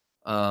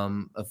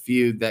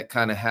feud that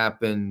kind of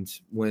happened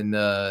when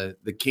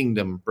the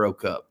Kingdom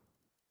broke up,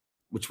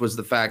 which was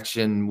the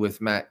faction with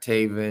Matt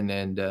Taven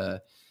and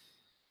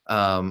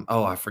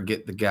I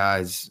forget the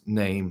guy's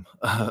name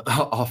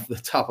off the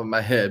top of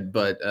my head,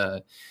 but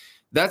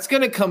that's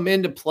going to come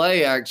into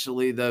play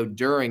actually though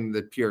during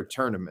the pure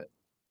tournament.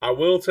 I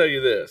will tell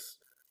you this.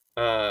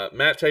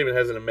 Matt Taven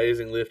has an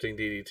amazing lifting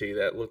DDT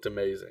that looked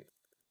amazing.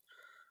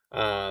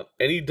 And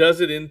he does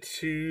it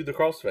into the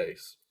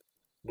crossface,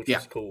 which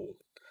is cool.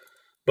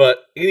 But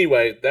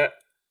anyway, that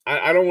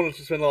I don't want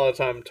to spend a lot of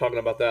time talking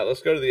about that.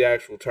 Let's go to the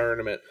actual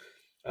tournament.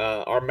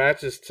 Our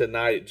matches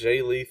tonight,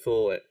 Jay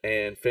Lethal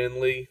and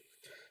Finley.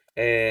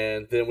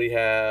 And then we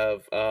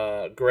have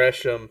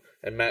Gresham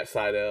and Matt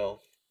Seidel.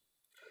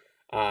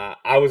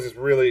 I was just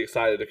really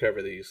excited to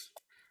cover these.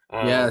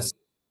 Yes.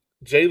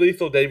 Jay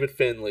Lethal, David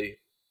Finlay,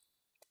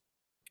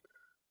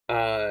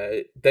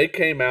 they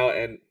came out,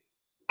 and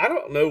I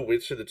don't know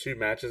which of the two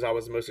matches I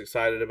was most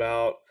excited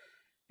about.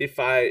 If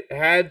I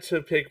had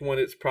to pick one,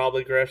 it's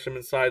probably Gresham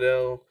and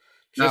Seidel,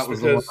 That just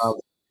was the one I because,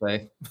 was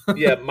going to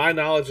yeah, say. my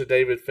knowledge of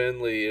David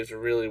Finlay is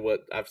really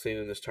what I've seen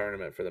in this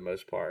tournament for the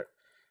most part.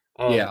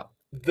 Yeah.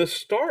 The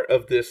start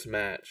of this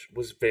match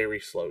was very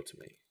slow to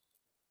me.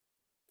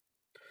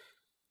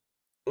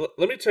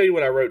 Let me tell you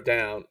what I wrote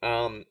down.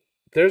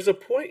 There's a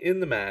point in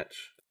the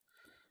match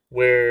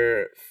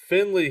where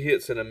Finlay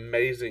hits an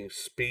amazing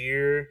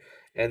spear,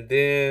 and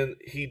then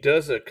he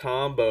does a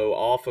combo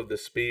off of the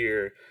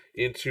spear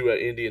into an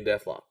Indian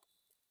Deathlock.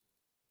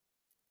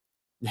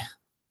 Yeah.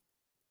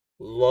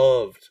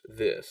 Loved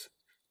this.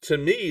 To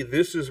me,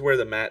 this is where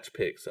the match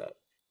picks up.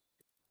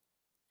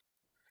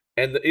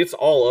 And it's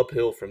all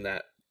uphill from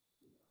that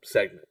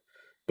segment.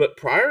 But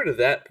prior to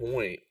that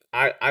point,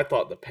 I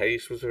thought the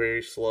pace was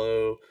very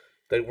slow.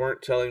 They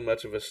weren't telling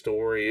much of a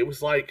story. It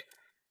was like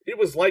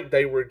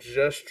they were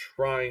just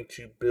trying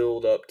to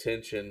build up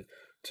tension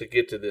to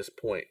get to this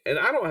point. And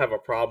I don't have a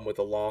problem with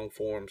a long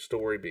form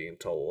story being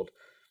told.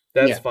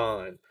 That's Yeah.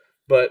 fine.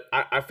 But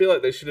I feel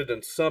like they should have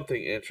done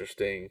something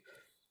interesting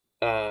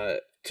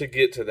to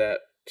get to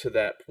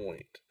that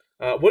point.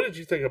 What did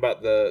you think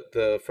about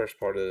the first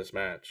part of this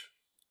match?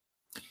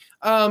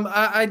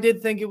 I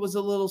did think it was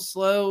a little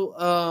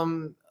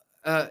slow.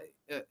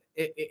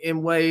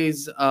 In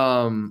ways,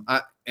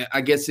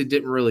 I guess it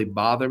didn't really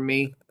bother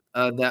me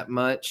that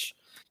much.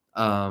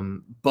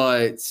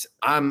 But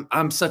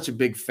I'm such a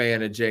big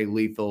fan of Jay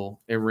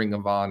Lethal in Ring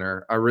of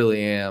Honor. I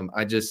really am.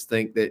 I just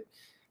think that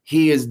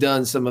he has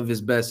done some of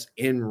his best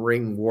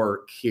in-ring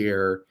work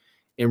here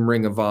in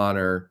Ring of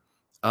Honor,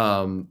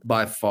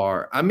 by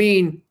far. I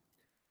mean,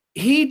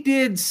 he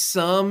did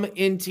some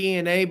in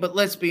TNA, but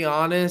let's be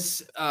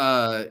honest,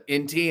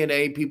 in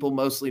TNA, people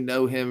mostly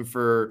know him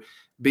for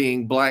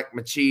being Black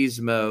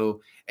Machismo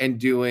and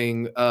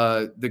doing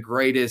the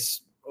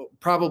greatest,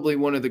 probably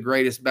one of the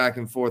greatest back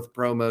and forth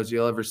promos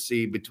you'll ever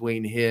see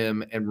between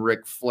him and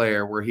Ric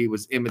Flair, where he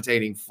was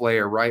imitating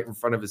Flair right in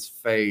front of his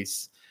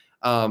face.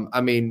 I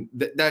mean,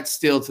 that's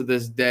still to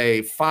this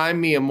day.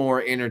 Find me a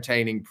more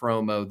entertaining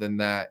promo than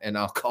that, and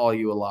I'll call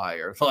you a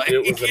liar. Like,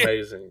 It was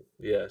amazing.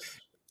 Yes.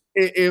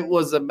 it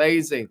was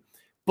amazing.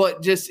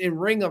 But just in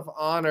Ring of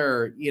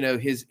Honor,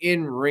 his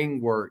in-ring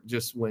work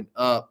just went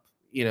up,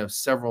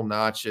 several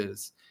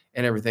notches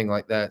and everything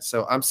like that.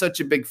 So I'm such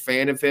a big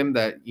fan of him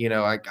that,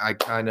 I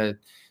kind of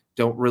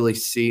don't really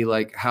see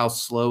like how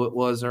slow it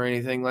was or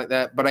anything like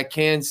that. But I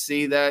can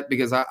see that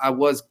because I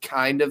was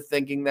kind of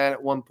thinking that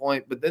at one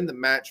point, but then the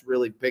match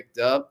really picked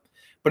up.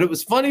 But it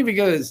was funny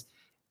because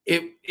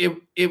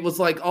it was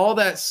like all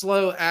that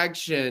slow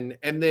action,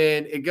 and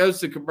then it goes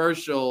to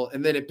commercial,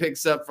 and then it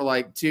picks up for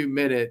like 2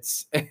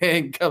 minutes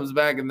and comes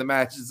back, and the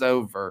match is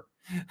over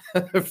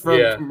from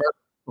Yeah.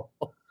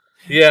 commercial.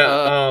 Yeah,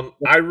 Uh,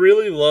 I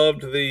really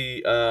loved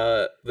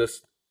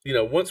this,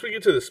 once we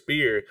get to the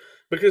spear,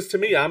 because to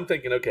me I'm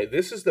thinking, okay,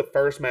 this is the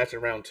first match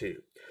in round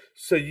 2.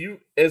 So you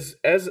as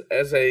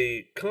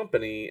a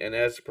company and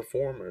as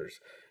performers,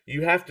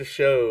 you have to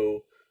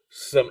show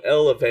some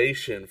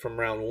elevation from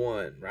round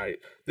 1, right?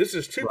 This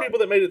is two right. people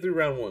that made it through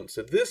round 1.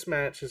 So this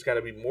match has got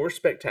to be more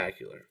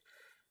spectacular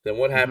than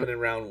what Mhm. happened in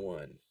round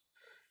 1.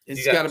 You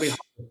It's got got to be hard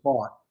to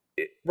fought.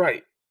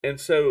 right. And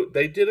so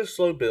they did a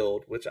slow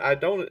build, which I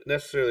don't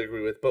necessarily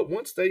agree with. But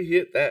once they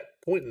hit that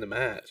point in the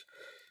match,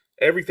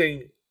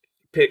 everything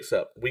picks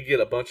up. We get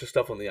a bunch of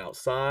stuff on the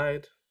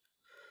outside,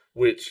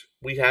 which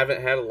we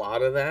haven't had a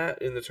lot of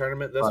that in the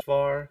tournament thus Right.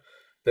 far.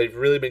 They've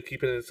really been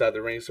keeping it inside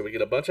the ring, so we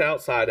get a bunch of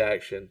outside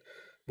action.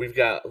 We've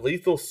got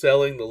Lethal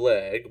selling the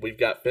leg. We've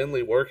got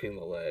Finlay working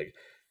the leg.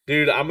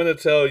 Dude, I'm going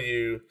to tell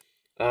you,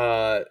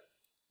 uh,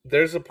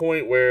 there's a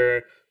point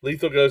where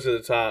Lethal goes to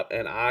the top,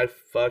 and I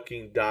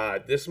fucking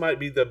died. This might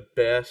be the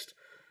best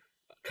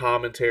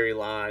commentary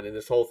line in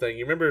this whole thing.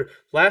 You remember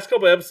last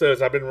couple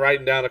episodes, I've been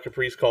writing down a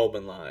Caprice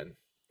Coleman line,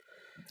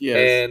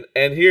 Yes.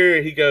 and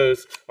here he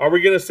goes, "Are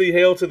we gonna see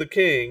Hail to the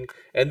King?"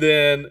 And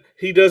then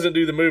he doesn't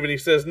do the move, and he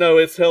says, "No,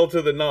 it's Hell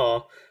to the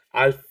Gnaw."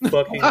 I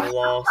fucking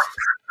lost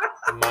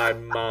my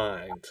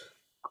mind.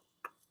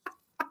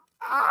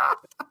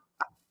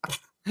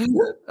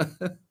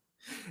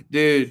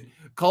 Dude,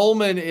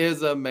 Coleman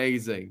is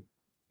amazing.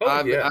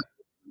 Oh yeah.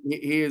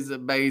 He is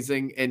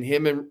amazing, and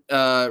him and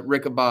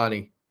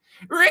Riccaboni.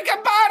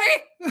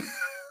 Riccaboni!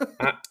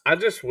 I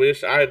just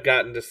wish I had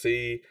gotten to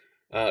see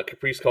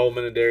Caprice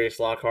Coleman and Darius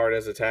Lockhart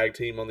as a tag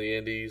team on the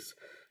Indies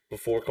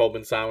before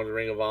Coleman signed with the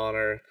Ring of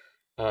Honor,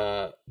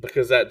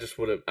 because that just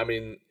would have. I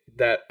mean,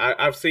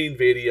 I've seen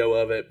video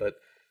of it, but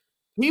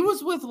He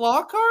was with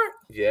Lockhart?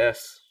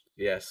 yes,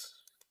 yes,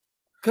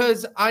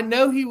 Because I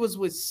know he was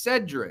with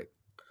Cedric,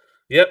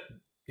 yep,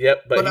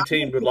 yep. But but he I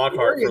teamed with wasn't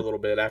Lockhart for a serious. little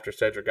bit after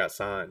Cedric got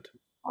signed.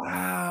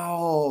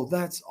 Wow,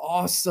 that's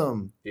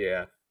awesome.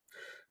 Yeah,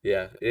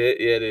 yeah,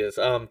 it is.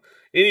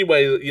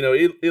 Anyway,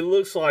 it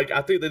looks like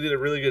I think they did a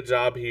really good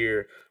job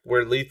here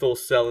where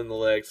Lethal's selling the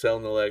leg,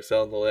 selling the leg,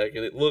 selling the leg,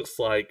 and it looks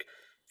like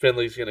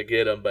Finley's going to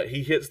get him, but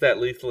he hits that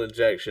lethal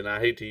injection. I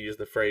hate to use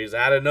the phrase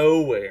out of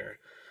nowhere,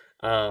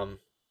 um,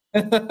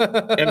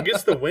 and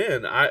gets the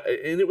win.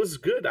 And it was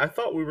good. I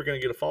thought we were going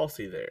to get a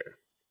falsie there,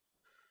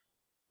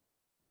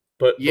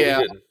 but we Yeah.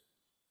 didn't.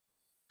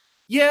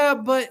 Yeah,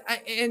 but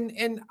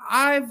and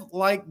I've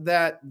liked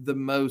that the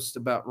most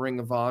about Ring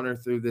of Honor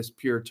through this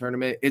pure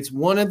tournament. It's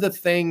one of the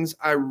things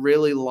I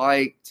really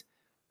liked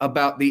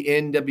about the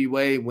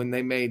NWA when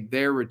they made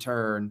their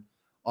return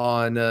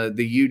on the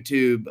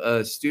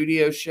YouTube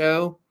studio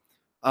show.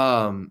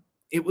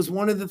 It was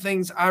one of the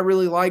things I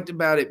really liked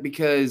about it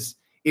because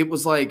it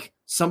was like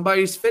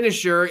somebody's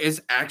finisher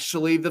is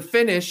actually the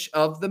finish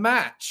of the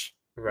match,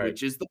 Right.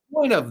 which is the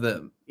point of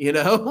them, you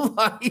know,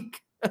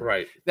 like.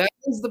 Right. That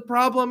is the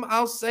problem,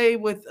 I'll say,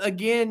 with,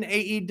 again,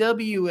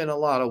 AEW in a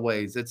lot of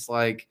ways. It's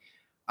like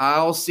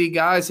I'll see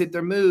guys hit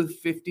their move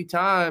 50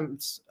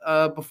 times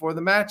before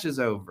the match is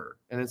over.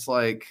 And it's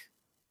like,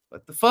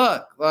 what the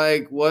fuck?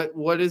 Like,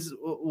 what is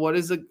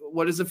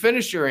a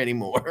finisher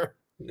anymore?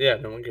 Yeah,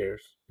 no one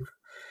cares.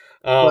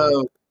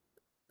 So,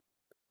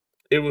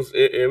 it was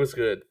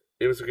good.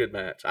 It was a good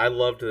match. I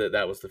loved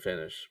that was the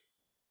finish.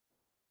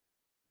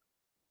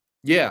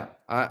 yeah,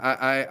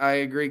 I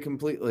agree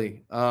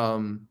completely.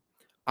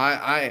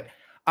 I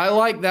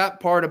like that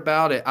part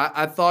about it.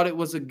 I thought it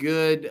was a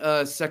good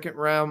second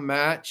round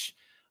match.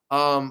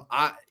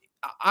 I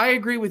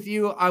agree with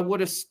you. I would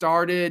have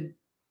started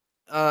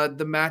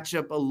the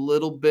matchup a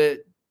little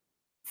bit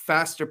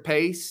faster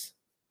pace,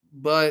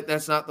 but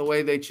that's not the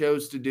way they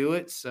chose to do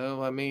it.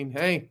 So I mean,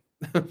 hey,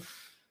 it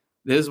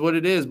is what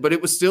it is. But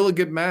it was still a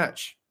good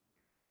match.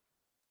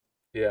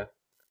 Yeah,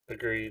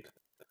 agreed.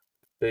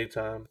 Big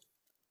time.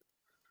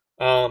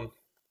 So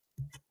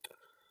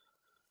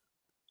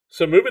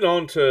moving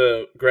on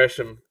to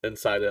Gresham and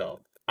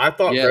Seidel. I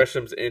thought Yeah.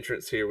 Gresham's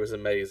entrance here was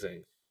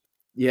amazing.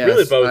 Yes,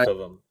 really both of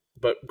them.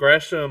 But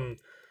Gresham,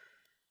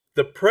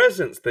 the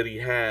presence that he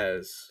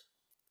has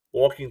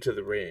walking to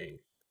the ring,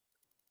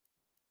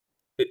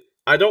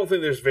 I don't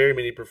think there's very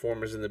many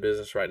performers in the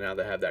business right now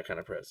that have that kind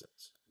of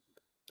presence.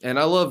 And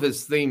I love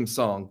his theme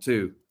song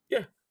too.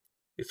 Yeah,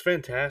 it's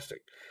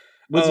fantastic.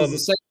 Which is the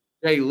same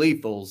Jay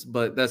Lethal's,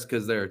 but that's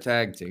because they're a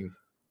tag team.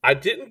 I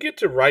didn't get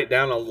to write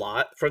down a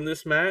lot from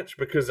this match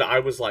because I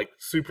was like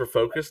super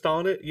focused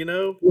on it, you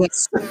know?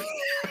 Yes.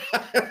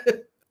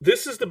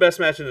 This is the best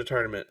match in the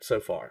tournament so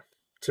far.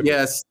 To me.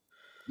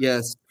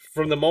 Yes.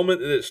 From the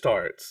moment that it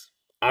starts,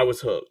 I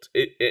was hooked.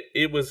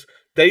 It was,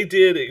 they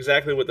did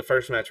exactly what the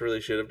first match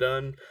really should have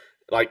done.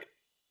 Like,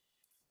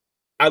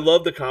 I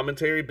love the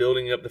commentary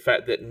building up the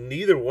fact that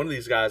neither one of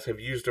these guys have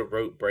used a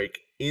rope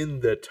break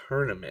in the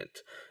tournament.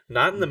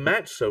 Not in the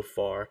match so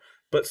far,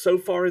 but so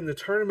far in the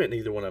tournament,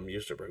 neither one of them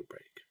used a rope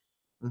break.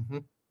 Mm-hmm.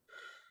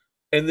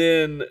 And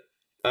then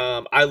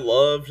I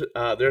loved,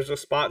 there's a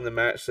spot in the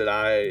match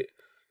that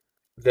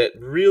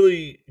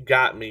really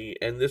got me,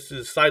 and this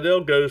is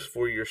Seidel goes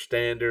for your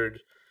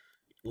standard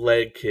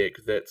leg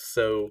kick that's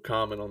so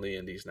common on the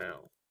indies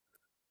now.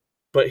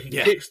 But he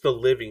kicks the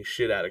living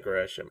shit out of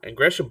Gresham, and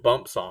Gresham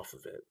bumps off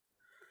of it.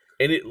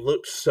 And it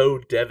looked so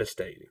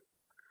devastating.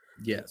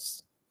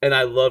 Yes. And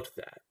I loved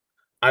that.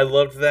 I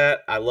loved that.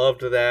 I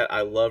loved that.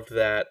 I loved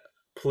that.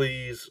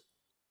 Please,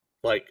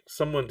 like,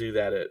 someone do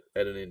that at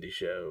an indie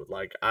show.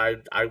 Like, I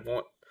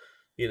want,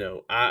 you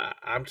know,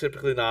 I'm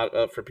typically not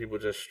up for people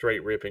just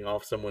straight ripping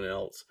off someone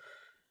else.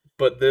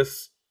 But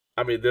this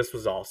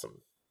was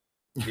awesome.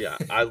 Yeah,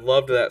 I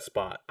loved that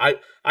spot. I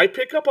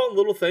pick up on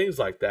little things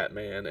like that,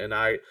 man, and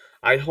I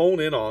hone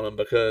in on them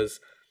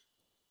because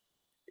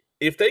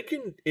if they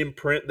can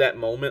imprint that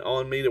moment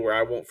on me to where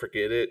I won't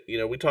forget it, you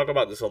know, we talk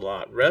about this a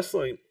lot.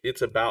 Wrestling,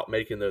 it's about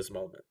making those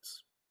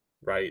moments,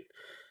 right?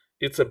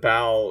 It's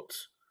about,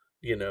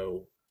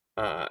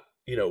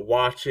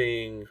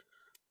 watching,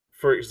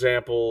 for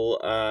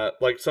example,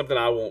 like something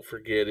I won't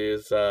forget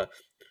is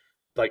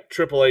like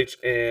Triple H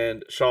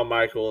and Shawn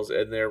Michaels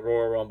in their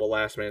Royal Rumble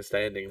Last Man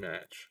Standing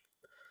match.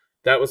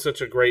 That was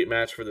such a great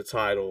match for the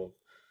title.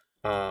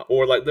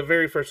 Or like the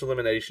very first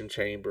Elimination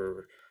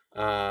Chamber.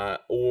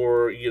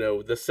 Or,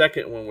 the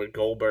second one with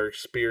Goldberg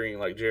spearing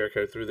like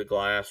Jericho through the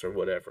glass or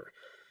whatever.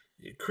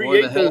 You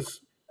create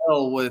those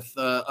with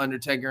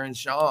Undertaker and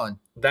Shawn.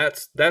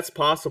 That's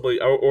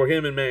possibly, or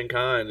him and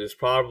Mankind is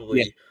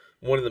probably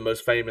one of the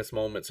most famous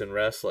moments in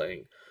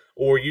wrestling.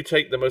 Or you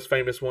take the most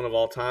famous one of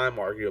all time,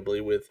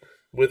 arguably,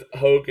 with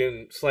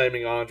Hogan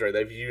slamming Andre.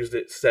 They've used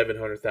it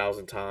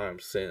 700,000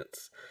 times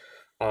since.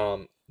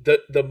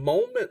 The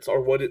moments are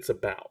what it's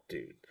about,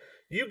 dude.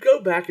 You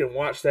go back and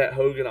watch that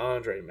Hogan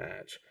Andre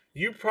match,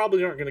 you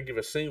probably aren't going to give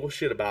a single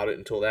shit about it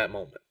until that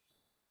moment.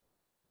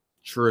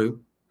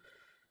 True.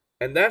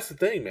 And that's the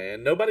thing,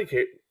 man. Nobody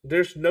cares.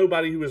 There's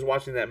nobody who is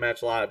watching that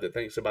match live that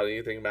thinks about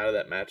anything about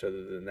that match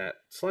other than that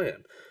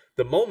slam.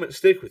 The moments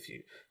stick with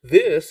you.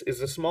 This is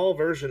a small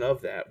version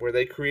of that, where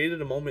they created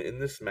a moment in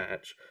this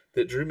match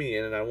that drew me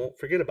in, and I won't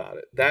forget about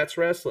it. That's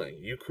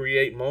wrestling. You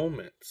create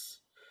moments,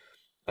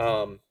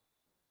 and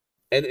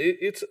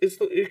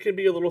it can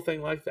be a little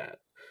thing like that.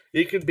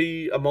 It could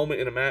be a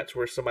moment in a match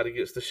where somebody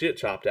gets the shit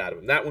chopped out of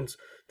them. That one's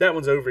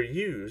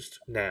overused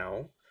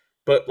now,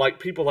 but like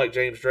people like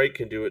James Drake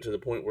can do it to the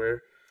point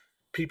where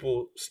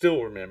people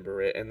still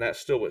remember it, and that's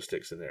still what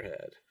sticks in their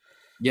head.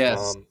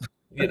 Yes. Um,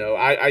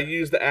 I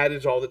use the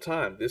adage all the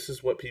time. This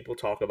is what people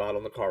talk about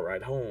on the car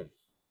ride home.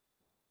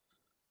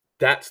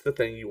 That's the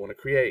thing you want to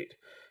create.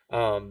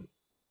 Um,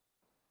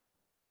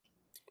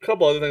 a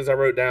couple other things I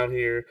wrote down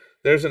here.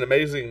 There's an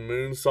amazing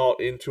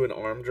moonsault into an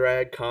arm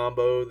drag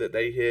combo that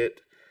they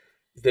hit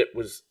that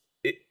was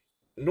it.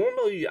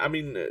 Normally, I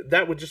mean,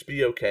 that would just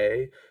be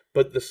okay,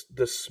 but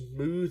the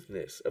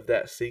smoothness of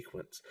that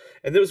sequence,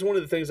 and that was one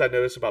of the things I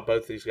noticed about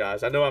both these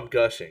guys. I know I'm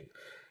gushing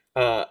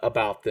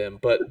about them,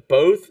 but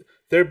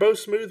they're both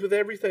smooth with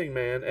everything,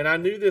 man. And I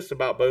knew this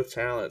about both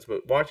talents,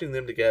 but watching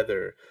them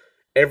together,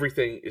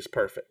 everything is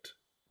perfect.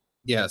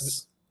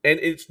 Yes. And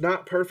it's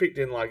not perfect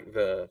in like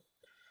the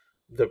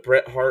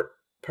Bret Hart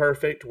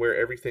perfect where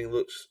everything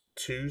looks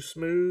too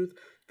smooth.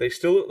 They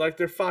still look like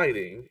they're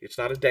fighting. It's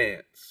not a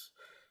dance,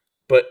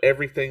 but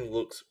everything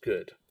looks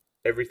good.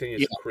 Everything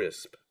is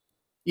crisp.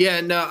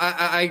 Yeah, no,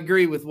 I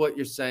agree with what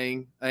you're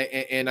saying,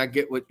 and I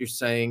get what you're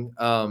saying.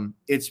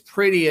 It's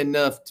pretty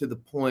enough to the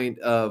point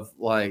of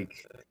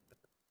like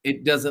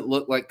it doesn't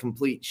look like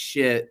complete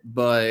shit,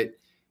 but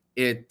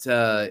it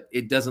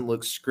doesn't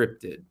look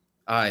scripted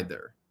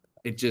either.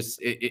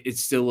 It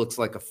still looks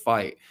like a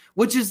fight,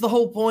 which is the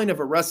whole point of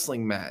a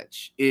wrestling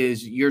match.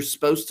 Is you're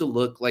supposed to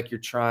look like you're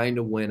trying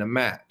to win a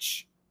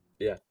match.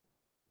 Yeah,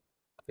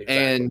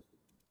 exactly.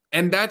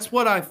 And that's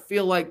what I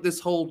feel like this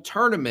whole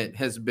tournament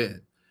has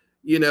been.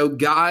 You know,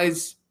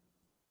 guys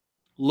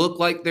look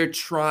like they're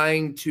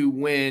trying to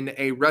win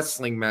a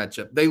wrestling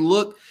matchup. They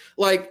look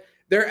like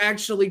they're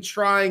actually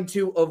trying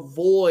to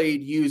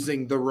avoid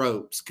using the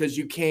ropes because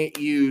you can't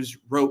use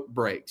rope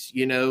breaks.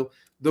 You know,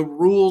 the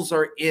rules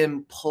are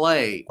in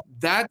play.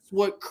 That's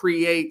what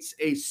creates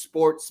a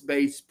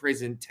sports-based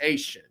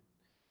presentation.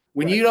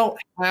 When you don't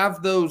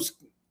have those,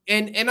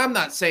 and I'm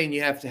not saying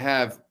you have to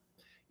have,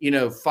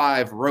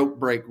 5 rope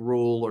break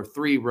rule or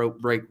 3 rope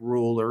break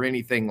rule or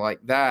anything like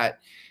that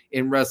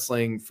in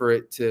wrestling for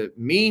it to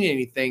mean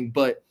anything.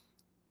 But,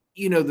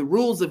 the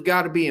rules have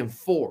got to be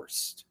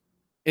enforced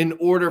in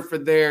order for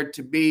there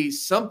to be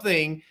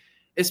something,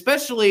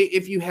 especially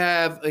if you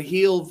have a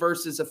heel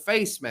versus a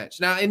face match.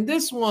 Now, in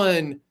this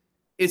one,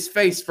 it's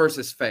face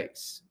versus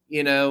face.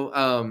 These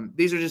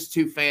are just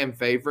 2 fan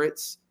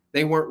favorites.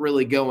 They weren't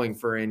really going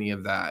for any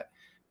of that.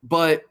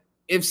 But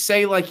if,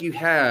 say, like you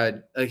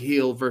had a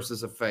heel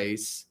versus a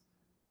face,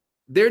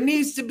 there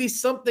needs to be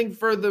something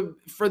for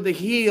the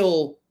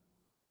heel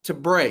to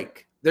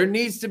break. There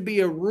needs to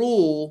be a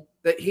rule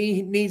that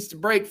he needs to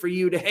break for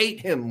you to hate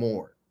him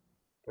more.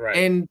 Right.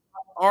 And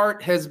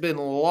art has been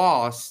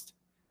lost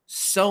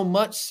so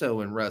much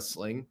so in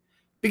wrestling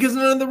because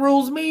none of the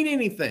rules mean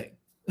anything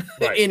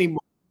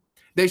anymore.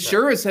 They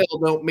sure as hell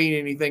don't mean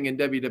anything in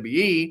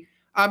WWE.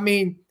 I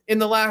mean, in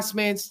the last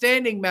man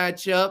standing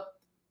matchup,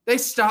 they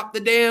stopped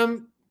the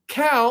damn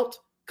count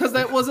because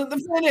that wasn't the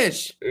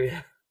finish.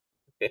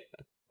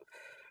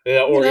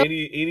 Yeah, or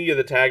any of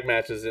the tag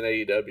matches in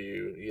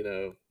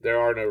AEW, there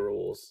are no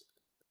rules.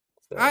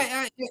 So.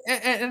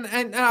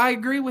 And I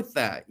agree with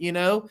that,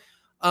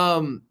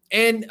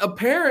 and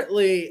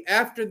apparently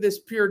after this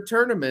pure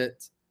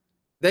tournament,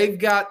 they've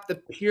got the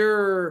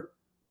pure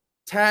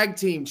tag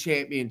team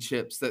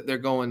championships that they're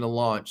going to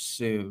launch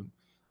soon.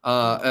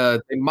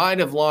 They might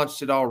have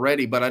launched it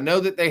already, but I know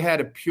that they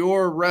had a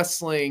pure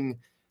wrestling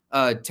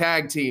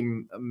tag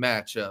team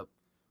matchup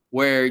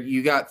where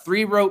you got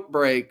 3 rope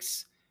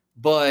breaks,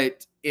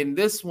 but in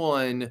this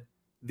one,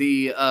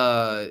 the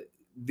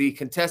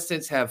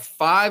contestants have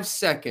 5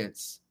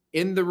 seconds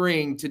in the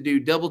ring to do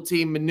double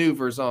team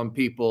maneuvers on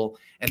people,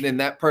 and then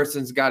that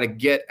person's got to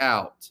get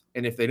out.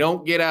 And if they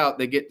don't get out,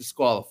 they get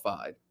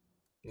disqualified.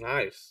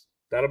 Nice.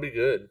 That'll be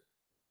good.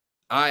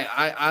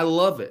 I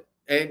love it.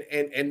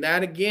 And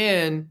that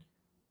again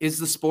is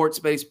the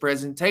sports-based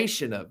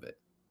presentation of it.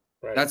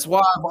 Right. That's why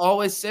I've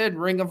always said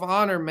Ring of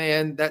Honor,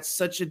 man, that's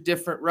such a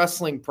different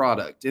wrestling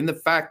product in the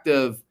fact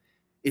of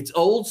it's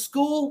old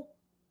school,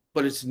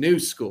 but it's new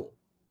school.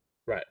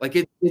 Right. Like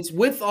it's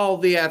with all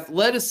the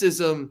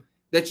athleticism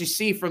that you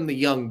see from the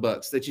Young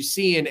Bucks, that you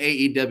see in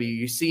AEW,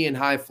 you see in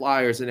High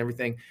Flyers and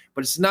everything,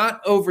 but it's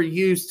not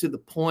overused to the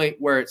point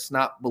where it's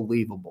not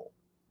believable.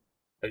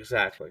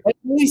 Exactly. At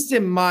least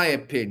in my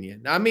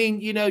opinion. I mean,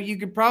 you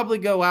could probably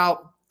go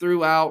out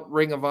throughout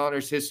Ring of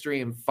Honor's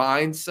history and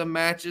find some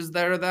matches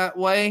that are that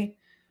way,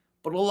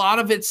 but a lot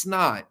of it's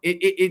not.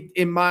 It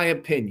in my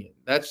opinion.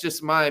 That's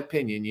just my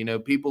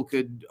opinion. People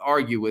could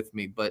argue with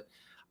me, but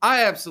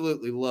I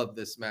absolutely love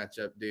this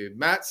matchup, dude.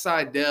 Matt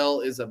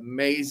Sydal is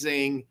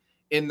amazing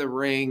in the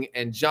ring,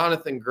 and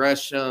Jonathan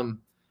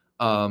Gresham,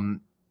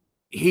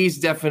 he's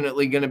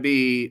definitely going to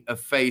be a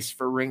face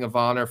for Ring of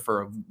Honor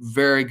for a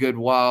very good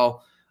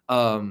while.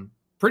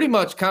 Pretty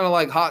much kind of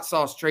like Hot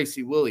Sauce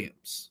Tracy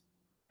Williams.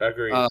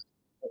 Agreed.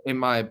 In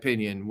my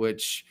opinion,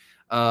 which,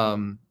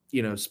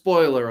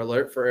 spoiler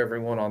alert for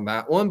everyone on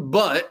that one,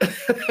 but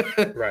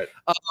right.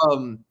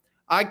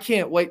 I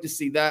can't wait to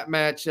see that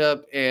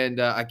matchup,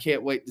 and I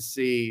can't wait to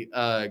see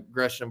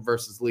Gresham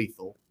versus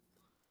Lethal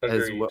as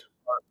Agreed. well.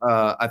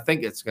 I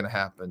think it's going to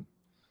happen.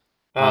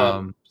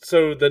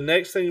 So the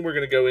next thing we're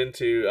going to go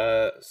into,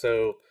 uh,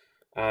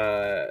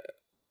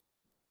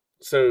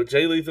 so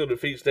Jay Lethal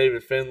defeats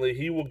David Finlay.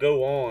 He will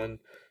go on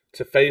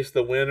to face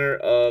the winner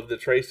of the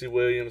Tracy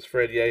Williams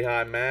Fred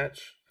Yehi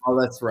match. Oh,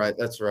 that's right.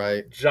 That's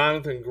right.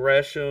 Jonathan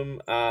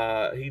Gresham,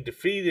 he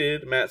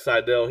defeated Matt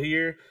Seidel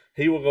here.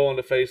 He will go on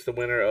to face the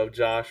winner of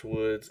Josh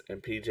Woods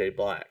and PJ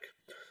Black.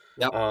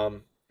 Yep.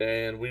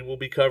 And we will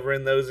be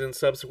covering those in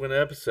subsequent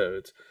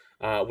episodes.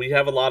 We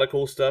have a lot of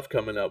cool stuff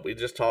coming up. We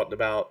just talked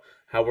about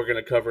how we're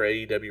going to cover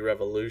AEW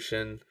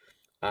Revolution.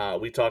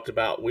 We talked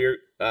about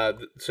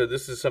so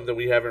this is something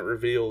we haven't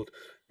revealed,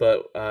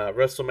 but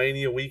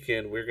WrestleMania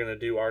weekend we're going to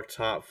do our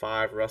top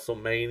 5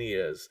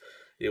 WrestleManias.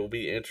 It will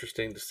be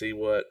interesting to see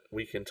what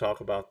we can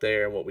talk about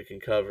there and what we can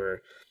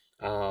cover.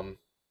 I'm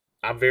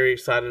very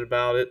excited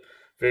about it.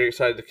 Very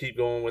excited to keep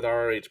going with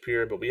ROH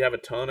Pure, but we have a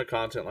ton of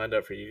content lined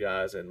up for you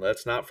guys, and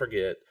let's not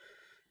forget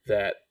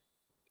that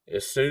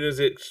as soon as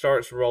it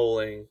starts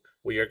rolling,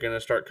 we are going to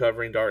start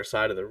covering Dark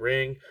Side of the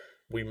Ring.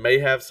 We may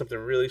have something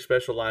really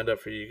special lined up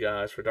for you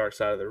guys for Dark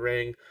Side of the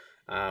Ring.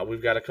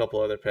 We've got a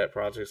couple other pet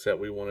projects that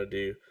we want to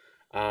do.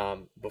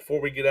 Before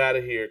we get out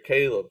of here,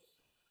 Caleb,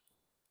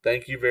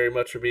 thank you very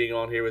much for being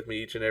on here with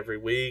me each and every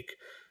week.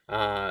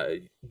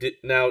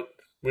 Now,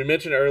 we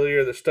mentioned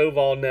earlier the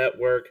Stovall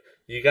Network.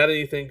 You got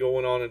anything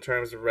going on in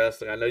terms of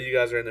wrestling? I know you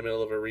guys are in the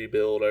middle of a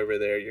rebuild over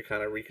there. You're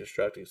kind of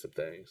reconstructing some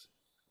things.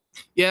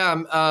 Yeah,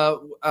 I'm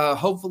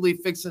hopefully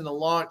fixing to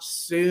launch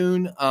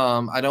soon.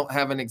 I don't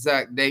have an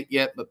exact date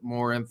yet, but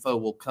more info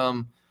will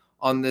come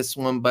on this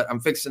one. But I'm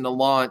fixing to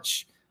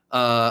launch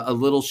a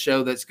little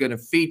show that's going to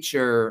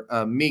feature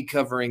me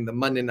covering the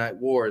Monday Night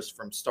Wars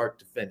from start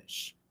to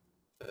finish.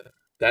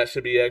 That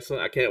should be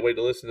excellent. I can't wait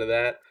to listen to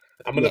that.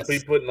 I'm going to be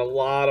putting a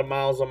lot of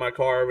miles on my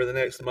car over the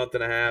next month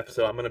and a half,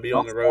 so I'm going to be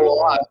on the road a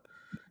lot.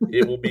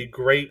 It will be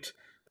great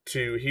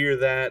to hear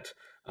that.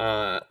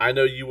 I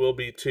know you will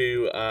be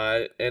too.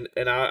 And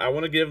I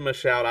want to give him a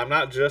shout. I'm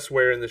not just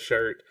wearing the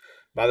shirt.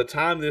 By the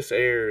time this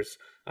airs,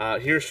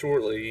 here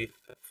shortly,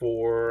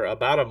 for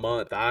about a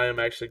month, I am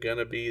actually going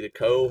to be the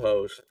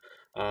co-host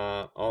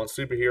on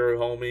Superhero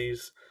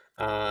Homies.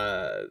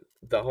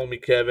 The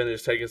homie Kevin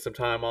is taking some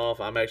time off.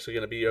 I'm actually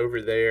going to be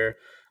over there,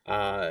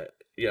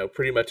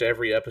 pretty much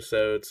every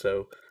episode.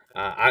 So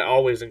I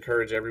always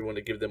encourage everyone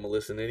to give them a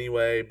listen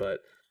anyway.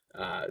 But,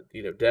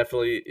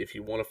 definitely if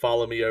you want to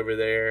follow me over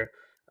there,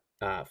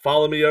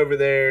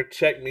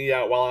 check me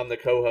out while I'm the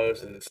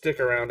co-host, and stick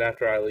around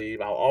after I leave.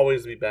 I'll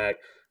always be back.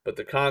 But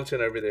the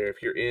content over there,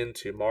 if you're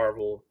into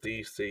Marvel,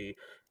 DC,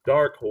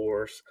 Dark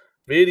Horse,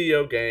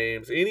 video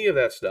games, any of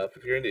that stuff,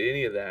 if you're into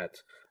any of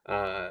that,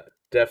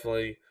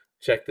 definitely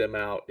check them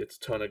out. It's a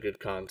ton of good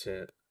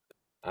content.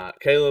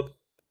 Caleb,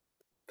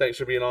 thanks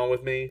for being on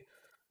with me.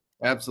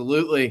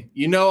 Absolutely.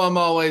 I'm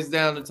always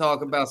down to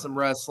talk about some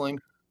wrestling.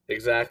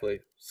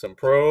 Exactly. Some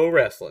pro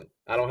wrestling.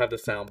 I don't have the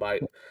sound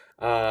bite.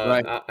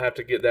 Right. I have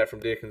to get that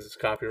from Dickens. It's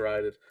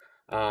copyrighted.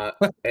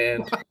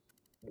 And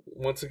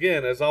once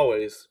again, as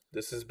always,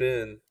 this has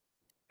been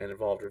an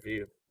Involved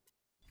Review.